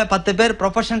 110 பேர்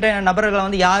ப்ரொஃபஷனல் நபர்களை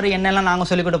வந்து யாரு என்னெல்லாம் நாங்க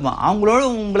சொல்லிக் கொடுப்போம். அவங்களோட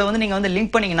உங்களை வந்து நீங்க வந்து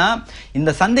லிங்க் பண்ணீங்கன்னா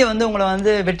இந்த சந்தை வந்து உங்களை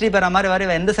வந்து வெற்றி பெற மாதிரி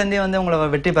வர எந்த சந்தையும் வந்து உங்களை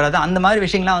வெற்றி பெறாது. அந்த மாதிரி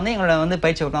விஷயங்கள்லாம் வந்து எங்களோட வந்து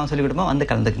பயிற்சி வகுப்பு சொல்லி கொடுப்போம். வந்து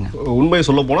கலந்துக்குங்க. உண்மையை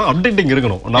சொல்ல போனா அப்டேட்டிங்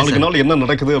இருக்கணும். நாளுக்கு நாள் என்ன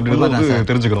நடக்குது அப்படின்றத வந்து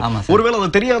தெரிஞ்சுக்கணும். ஒருவேளை அது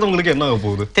தெரியாதவங்களுக்கு என்ன ஆக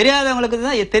போகுது?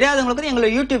 தெரியாதவங்களுக்கு எங்களோட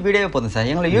யூடியூப் வீடியோ போதும் சார்.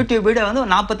 எங்களோட யூடியூப் வீடியோ வந்து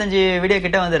 45 வீடியோ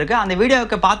கிட்ட வந்து இருக்கு. அந்த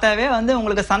வீடியோவுக்கு பார்த்தாவே வந்து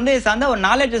உங்களுக்கு சந்தையை சார்ந்த ஒரு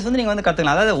நாலேஜஸ் வந்து நீங்க வந்து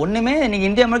கத்துக்கலாம். அதாவது ஒண்ணுமே நீங்க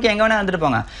இந்தியா முழுக்க எங்க வேணா வந்துட்டு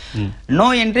போங்க. நோ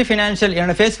என்ட்ரி ஃபினான்ஷியல்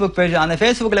என்னோட ஃபேஸ்புக் பேஜ் அந்த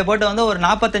ஃபேஸ்புக்ல போட்டு வந்து ஒரு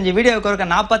 45 வீடியோக்கு இருக்க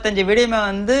 45 வீடியோமே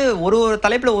வந்து ஒரு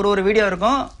தலைப்புல ஒரு வீடியோ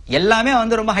இருக்கும். எல்லாமே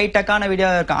வந்து ரொம்ப ஹைடெக்கான வீடியோ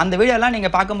இருக்கும். அந்த வீடியோ எல்லாம் நீங்க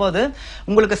பார்க்கும்போது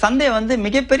உங்களுக்கு சந்தை வந்து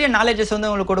மிகப்பெரிய நாலேஜஸ் வந்து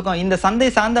உங்களுக்கு கொடுக்கும். இந்த சந்தை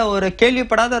சார்ந்த ஒரு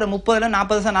கேள்விப்படாத ஒரு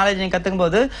 30-40% நாலேஜ் நீங்க கத்துக்கும்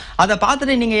போது அதை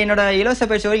பார்த்துட்டு நீங்க என்னோட இலவச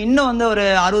பயிற்சி இன்னும் வந்து ஒரு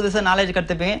 60% நாலேஜ்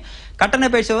கத்துப்பீங்க. கட்டண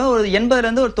பயிற்சி ஒரு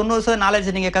 80% ஒரு 90% நாலேஜ்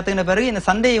நீங்க கத்துக்கின பிறகு இந்த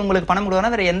சந்தை உங்களுக்கு பணம்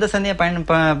கொடுக்கணும். வேற எந்த சந்தையை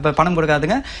பணம்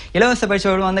கொடுக்காதுங்க. இலவச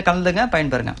பயிற்சியோடு வந்து கலந்துங்க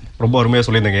பயன்பெறுங்க. ரொம்ப அருமையா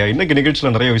சொல்லியிருந்தீங்க. இன்னைக்கு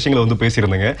நிகழ்ச்சியில நிறைய விஷயங்களை வந்து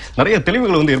பேசியிருந்தீங்க. நிறைய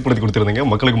தெளிவுகளை வந்து ஏற்படுத்தி கொடுத்திருந்தீங்க.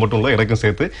 மக்களுக்கு மட்டும் இல்ல எனக்கும்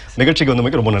சேர்த்து. நிகழ்ச்சிக்கு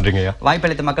வந்தமைக்கு ரொம்ப நன்றிங்க.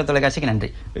 வாய்ப்பளித்த மக்கள் தொலைக்காட்சிக்கு நன்றி.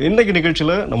 இன்னைக்கு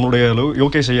நிகழ்ச்சியில நம்மளுடைய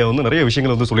யோகேஷ் ஐயா வந்து நிறைய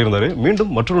விஷயங்களை வந்து சொல்லியிருந்தாரு.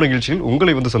 மீண்டும் மற்றொரு நிகழ்ச்சியில்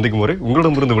உங்களை வந்து சந்திக்கும் வரை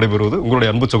உங்களிடமிருந்து விடைபெறுவது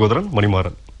உங்களுடைய அன்பு சகோதரன்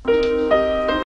மணிமாறன்.